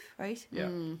 kind of, right? Yeah.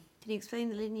 Can you explain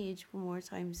the lineage one more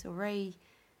time? So Ray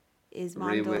is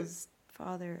Ray Mondo's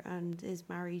father and is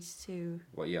married to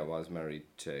Well, yeah, was married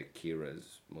to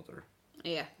Kira's mother.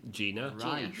 Yeah. Gina.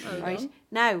 Right. Well right done.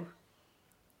 now.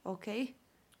 Okay,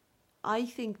 I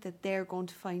think that they're going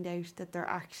to find out that they're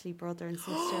actually brother and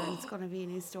sister, and it's going to be a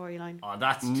new storyline. Oh,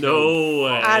 that's No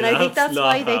way. And I think that's not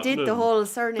why they did the happening. whole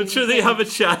surname. But sure, they thing. have a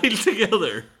child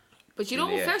together. But you know,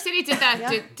 Yeah. Fair City did that.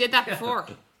 Yeah. Did that before.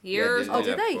 Years. Yeah, Oh, did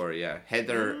did that they? before, yeah.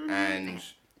 Heather and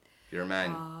your man.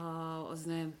 Oh, what was his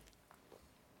name?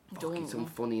 Fucking some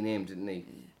funny name, didn't he?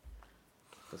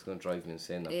 That's going to drive me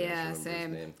insane. That Yeah, I just remember same.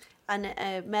 his name.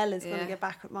 And Mel is going Yeah. to get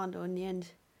back with Mondo in the end.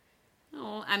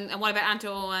 Oh, and what about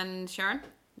Anto and Sharon?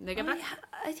 Did they get back?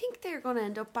 I think they're going to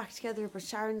end up back together, but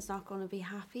Sharon's not going to be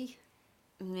happy.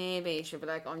 Maybe she'll be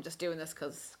like, oh, I'm just doing this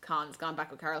because Con's gone back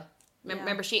with Carol. Yeah.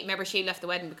 Remember she left the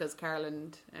wedding because Carol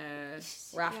and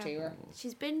Rafty were.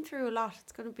 She's been through a lot.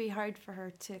 It's going to be hard for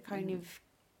her to kind of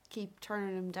keep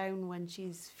turning him down when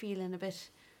she's feeling a bit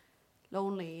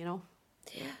lonely, you know?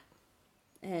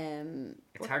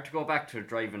 It's hard to go back to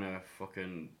driving a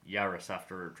fucking Yaris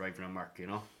after driving a Merc, you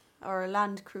know? Or a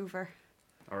Land Cruiser.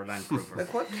 Or a Land Cruiser. Like,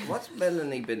 what's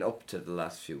Melanie been up to the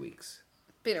last few weeks?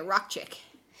 Being a rock chick.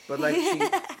 But like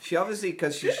she obviously,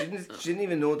 because she didn't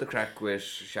even know the crack with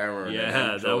Sharon.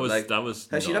 Yeah, and that was like, that was.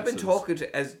 Has she not been nonsense. talking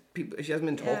to as people? She hasn't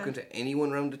been talking to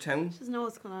anyone around the town. She doesn't know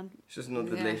what's going on. She doesn't know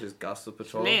the Yeah. latest gossip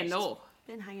at all. Man, no.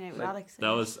 Been hanging out with Like, Alex. I That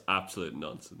guess. was absolute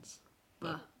nonsense.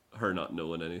 Ah. Her not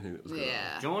knowing anything that was going on.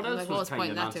 Yeah. Do you know what else Like, was what's the kind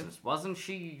point of in that too? nonsense? Wasn't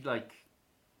she, like,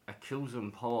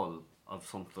 accusing Paul of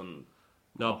something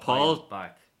No, a while Paul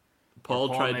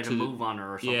Paul tried made to a move on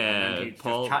her or something. Yeah, and then he's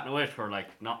Paul. just chatting with her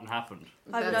like nothing happened.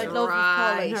 I'd That's love if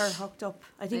Paul and her right. hooked up.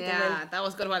 I think they will. Yeah, that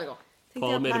was good a while ago. I think Paul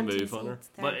they're made a planting move on her. seeds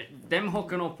there. But them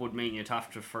hooking up would mean you'd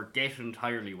have to forget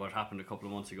entirely what happened a couple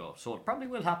of months ago. So it probably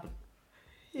will happen.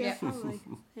 yeah, probably.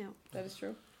 Yeah. That is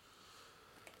true.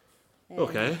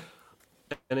 Okay.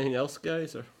 Anything else,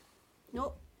 guys? Or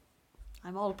No,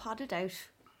 I'm all potted out.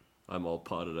 I'm all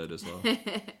potted out as well.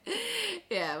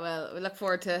 Yeah, well, we look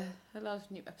forward to a lot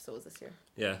of new episodes this year.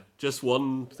 Yeah. Just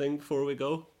one thing before we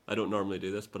go. I don't normally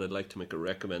do this, but I'd like to make a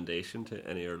recommendation to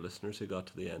any of our listeners who got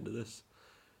to the end of this.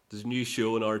 There's a new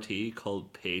show on RT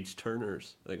called Page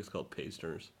Turners. I think it's called Page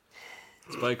Turners.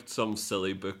 It's about some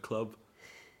silly book club,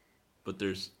 but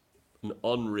there's an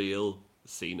unreal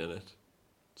scene in it,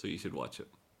 so you should watch it.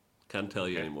 Can't tell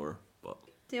you Okay. anymore, but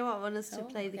Do you want us to Oh,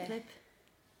 play the okay. clip?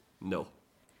 no.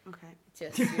 Okay.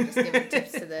 You're just giving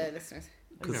tips to the listeners.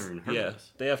 I've never even heard Yeah, of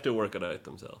this. they have to work it out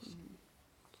themselves.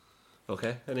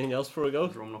 Okay, anything else before we go?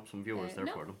 Drumming up some viewers there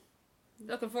no. for them.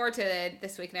 Looking forward to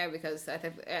this week now because I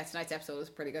think tonight's episode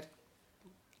was pretty good.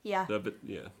 Yeah. But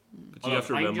you Although have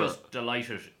to I'm remember. just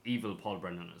delighted evil Paul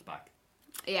Brennan is back.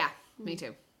 Yeah, me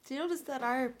too. Do you notice that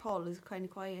our Paul is kind of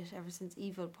quiet ever since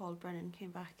evil Paul Brennan came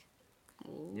back?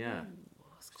 Yeah.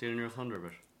 Stealing your thunder a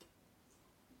bit.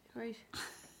 Right.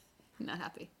 Not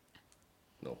happy.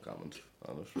 No comment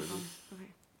on it, really.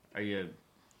 Okay. Are you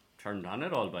turned on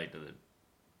at all by the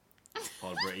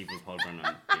evil Paul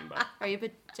Brennan being back? Are you a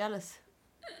bit jealous?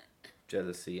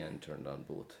 Jealousy and turned on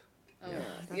both.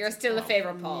 You're still a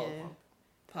favourite Paul Yeah.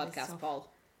 podcast, so-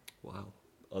 Paul. Wow.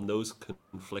 On those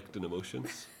conflicting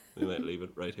emotions, we might leave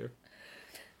it right here.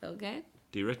 Okay.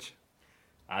 D Rich.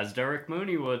 As Derek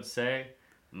Mooney would say,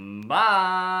 bye.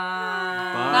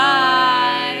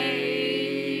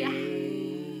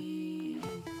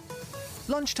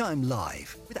 Lunchtime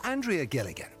Live with Andrea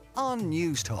Gilligan on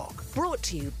News Talk. Brought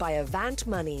to you by Avant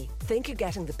Money. Think you're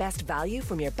getting the best value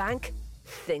from your bank?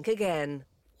 Think again.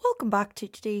 Welcome back to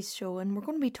today's show, and we're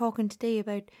going to be talking today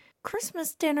about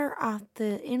Christmas dinner at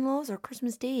the in-laws, or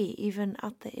Christmas Day even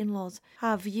at the in-laws.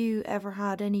 Have you ever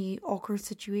had any awkward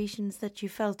situations that you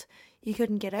felt you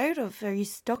couldn't get out of? Are you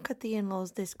stuck at the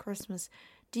in-laws this Christmas?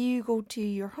 Do you go to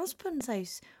your husband's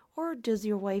house, or does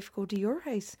your wife go to your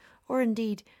house? Or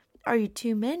indeed, are you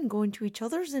two men going to each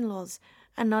other's in-laws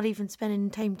and not even spending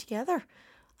time together?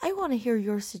 I want to hear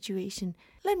your situation.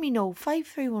 Let me know.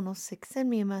 53106. Send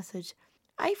me a message.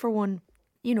 I, for one,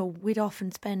 we'd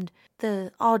often spend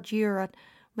the odd year at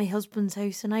my husband's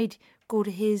house, and I'd go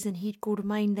to his and he'd go to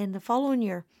mine then the following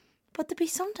year. But there'd be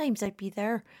sometimes I'd be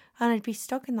there and I'd be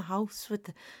stuck in the house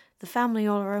with the family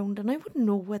all around, and I wouldn't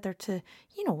know whether to,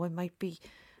 I might be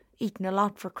eating a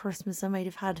lot for Christmas. I might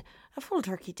have had a full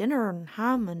turkey dinner and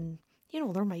ham, and,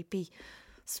 there might be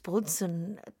spuds,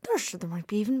 and there might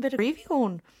be even a bit of gravy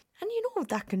going. And you know what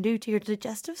that can do to your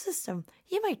digestive system.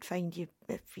 You might find you'd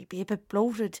be a bit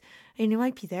bloated, and you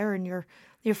might be there in your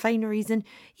fineries, and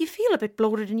you feel a bit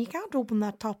bloated, and you can't open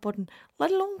that top button,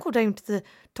 let alone go down to the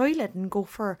toilet and go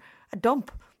for a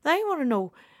dump. Now I want to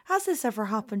know, has this ever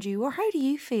happened to you, or how do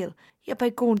you feel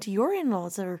about going to your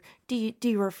in-laws, or do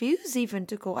you refuse even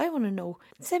to go? I want to know.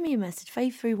 Send me a message,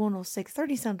 53106,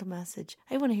 30-cent a message.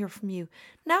 I want to hear from you.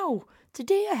 Now,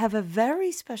 today I have a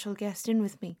very special guest in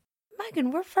with me.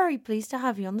 Megan, we're very pleased to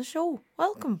have you on the show.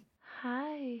 Welcome.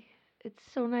 Hi, it's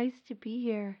so nice to be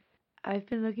here. I've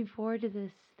been looking forward to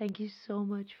this. Thank you so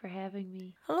much for having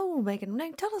me. Hello, Megan.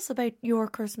 Now tell us about your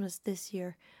Christmas this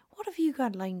year. What have you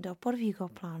got lined up? What have you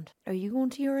got planned? Are you going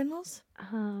to your in-laws?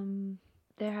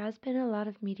 There has been a lot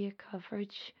of media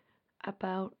coverage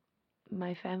about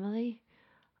my family,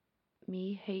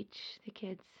 me, H, the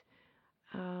kids,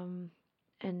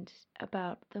 and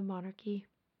about the monarchy.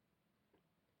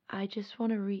 I just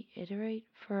want to reiterate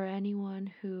for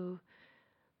anyone who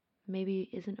maybe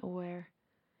isn't aware,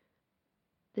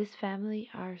 this family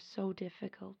are so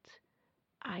difficult.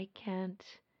 I can't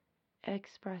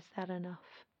express that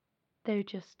enough. They're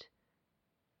just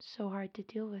so hard to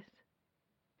deal with.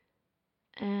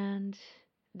 And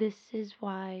this is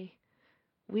why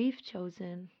we've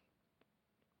chosen,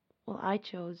 I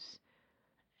chose,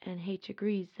 and H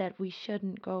agrees, that we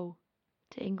shouldn't go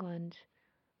to England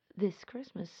this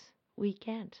Christmas. We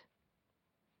can't.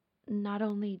 Not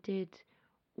only did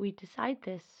we decide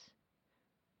this,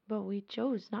 but we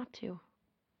chose not to.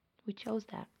 We chose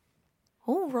that.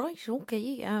 Oh, right,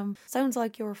 okay. Sounds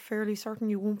like you're fairly certain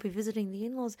you won't be visiting the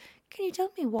in-laws. Can you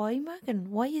tell me why,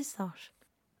 Megan? Why is that?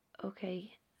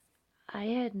 Okay, I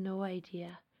had no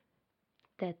idea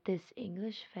that this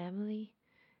English family,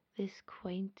 this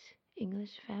quaint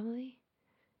English family,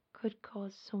 could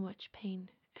cause so much pain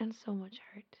and so much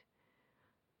hurt.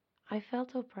 I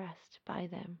felt oppressed by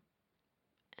them.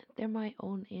 They're my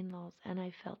own in-laws, and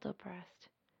I felt oppressed.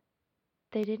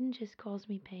 They didn't just cause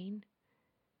me pain,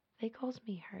 they caused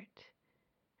me hurt.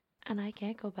 And I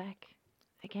can't go back.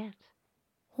 I can't.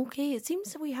 Okay, it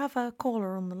seems that we have a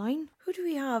caller on the line. Who do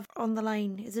we have on the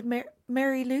line? Is it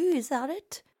Mary Lou? Is that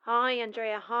it? Hi,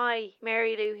 Andrea. Hi,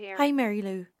 Mary Lou here. Hi, Mary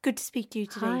Lou. Good to speak to you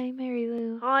today. Hi, Mary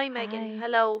Lou. Hi, Megan. Hi.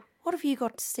 Hello. What have you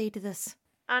got to say to this?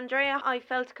 Andrea, I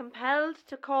felt compelled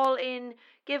to call in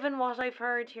given what I've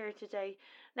heard here today.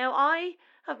 Now, I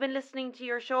have been listening to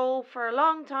your show for a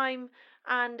long time,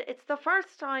 and it's the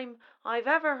first time I've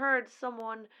ever heard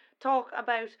someone talk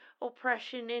about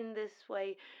oppression in this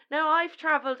way. Now, I've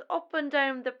travelled up and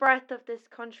down the breadth of this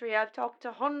country. I've talked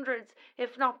to hundreds,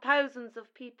 if not thousands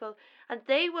of people, and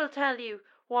they will tell you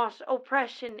what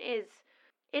oppression is.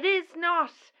 It is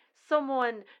not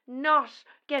someone not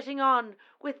getting on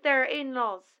with their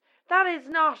in-laws. That is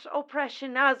not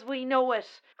oppression as we know it.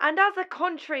 And as a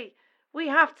country, we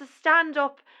have to stand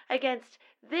up against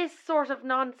this sort of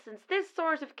nonsense, this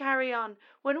sort of carry-on.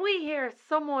 When we hear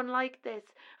someone like this,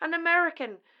 an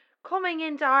American, coming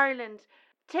into Ireland,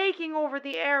 taking over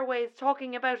the airways,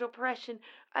 talking about oppression,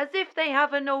 as if they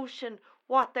have a notion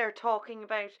what they're talking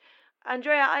about.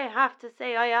 Andrea, I have to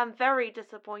say I am very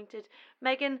disappointed.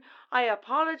 Megan, I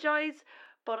apologise,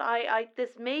 but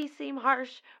this may seem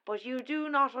harsh, but you do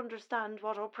not understand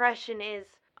what oppression is.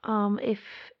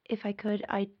 If I could,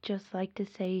 I'd just like to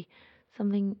say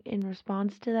something in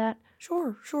response to that.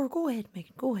 Sure. Go ahead,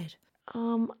 Megan. Go ahead.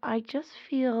 I just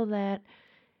feel that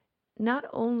not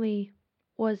only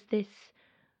was this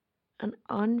an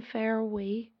unfair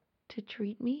way to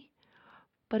treat me,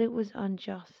 but it was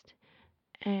unjust.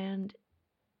 And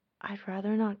I'd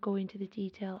rather not go into the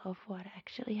detail of what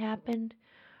actually happened,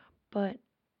 but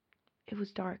it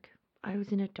was dark. I was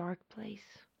in a dark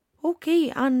place.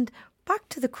 Okay, and back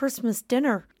to the Christmas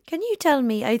dinner. Can you tell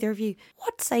me, either of you,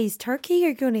 what size turkey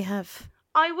you're going to have?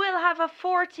 I will have a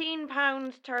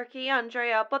 14-pound turkey,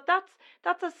 Andrea, but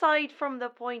that's aside from the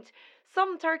point.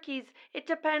 Some turkeys, it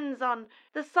depends on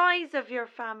the size of your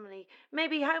family,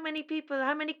 maybe how many people,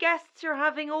 how many guests you're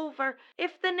having over.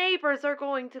 If the neighbours are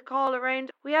going to call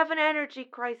around, we have an energy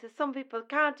crisis. Some people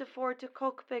can't afford to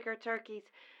cook bigger turkeys.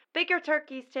 Bigger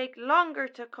turkeys take longer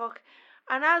to cook,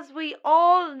 and as we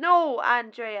all know,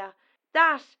 Andrea,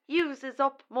 that uses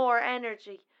up more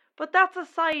energy. But that's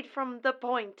aside from the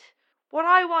point. What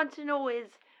I want to know is,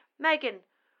 Megan,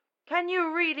 can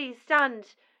you really stand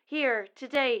here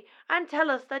today and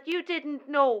tell us that you didn't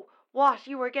know what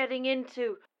you were getting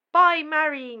into by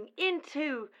marrying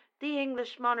into the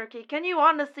English monarchy? Can you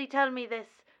honestly tell me this,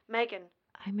 Megan?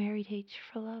 I married H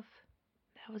for love.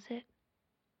 That was it.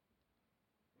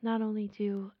 Not only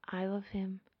do I love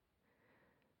him,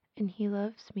 and he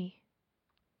loves me,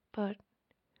 but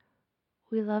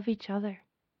we love each other.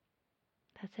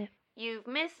 That's it. You've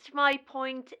missed my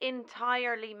point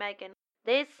entirely, Megan.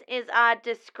 This is a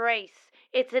disgrace.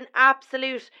 It's an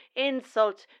absolute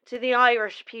insult to the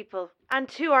Irish people and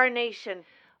to our nation.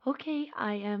 Okay,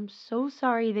 I am so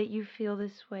sorry that you feel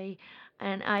this way,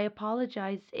 and I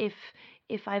apologize if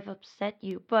I've upset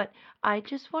you, but I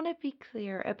just want to be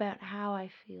clear about how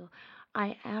I feel.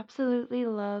 I absolutely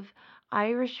love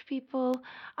Irish people.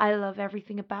 I love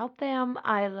everything about them.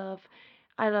 I love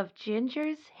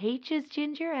Gingers. H is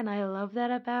Ginger, and I love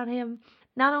that about him.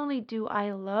 Not only do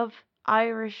I love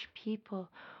Irish people,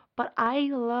 but I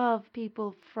love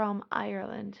people from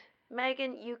Ireland.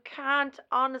 Megan, you can't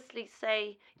honestly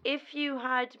say if you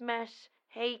had met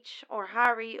H or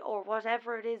Harry or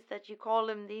whatever it is that you call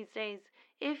him these days,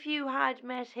 if you had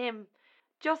met him,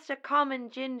 just a common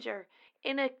ginger,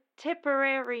 in a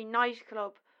Tipperary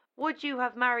nightclub, would you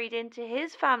have married into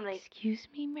his family? Excuse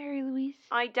me, Mary Louise?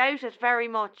 I doubt it very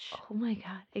much. Oh my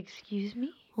god, excuse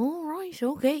me? All right,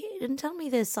 okay. And tell me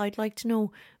this, I'd like to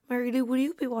know, Mary Lou, will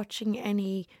you be watching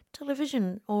any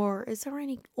television, or is there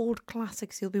any old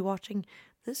classics you'll be watching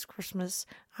this Christmas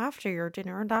after your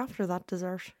dinner and after that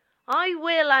dessert? I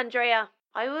will, Andrea.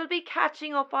 I will be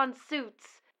catching up on Suits.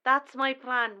 That's my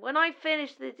plan. When I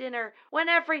finish the dinner, when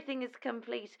everything is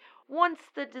complete, once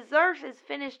the dessert is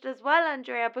finished as well,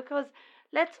 Andrea, because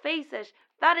let's face it,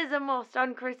 that is a must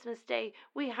on Christmas Day.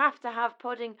 We have to have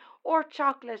pudding or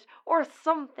chocolate or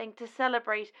something to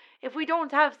celebrate. If we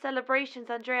don't have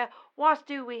celebrations, Andrea, what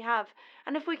do we have?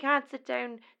 And if we can't sit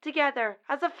down together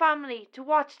as a family to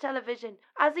watch television,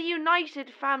 as a united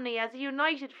family, as a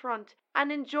united front,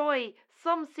 and enjoy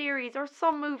some series or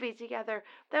some movie together,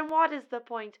 then what is the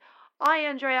point?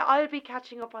 Andrea, I'll be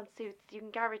catching up on Suits. You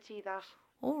can guarantee that.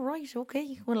 Oh, right,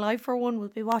 okay. Well, I, for one, will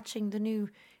be watching the new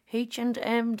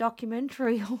H&M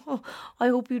documentary. I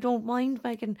hope you don't mind,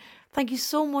 Megan. Thank you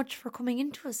so much for coming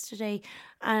into us today,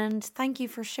 and thank you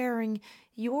for sharing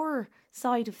your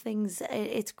side of things.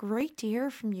 It's great to hear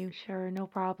from you. Sure, no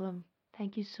problem.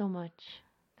 Thank you so much.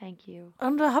 Thank you.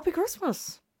 And Happy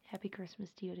Christmas. Happy Christmas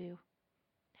to you too.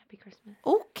 Happy Christmas.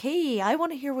 Okay, I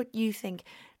want to hear what you think.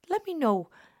 Let me know.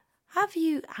 Have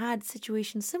you had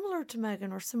situations similar to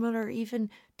Megan or similar even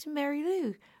to Mary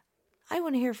Lou? I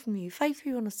want to hear from you.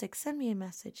 53106, send me a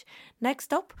message.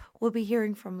 Next up, we'll be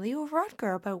hearing from Leo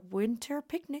Varadkar about winter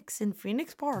picnics in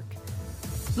Phoenix Park.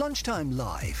 Lunchtime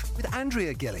Live with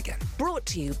Andrea Gilligan. Brought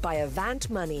to you by Avant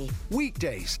Money.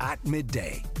 Weekdays at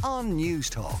midday on News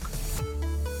Talk.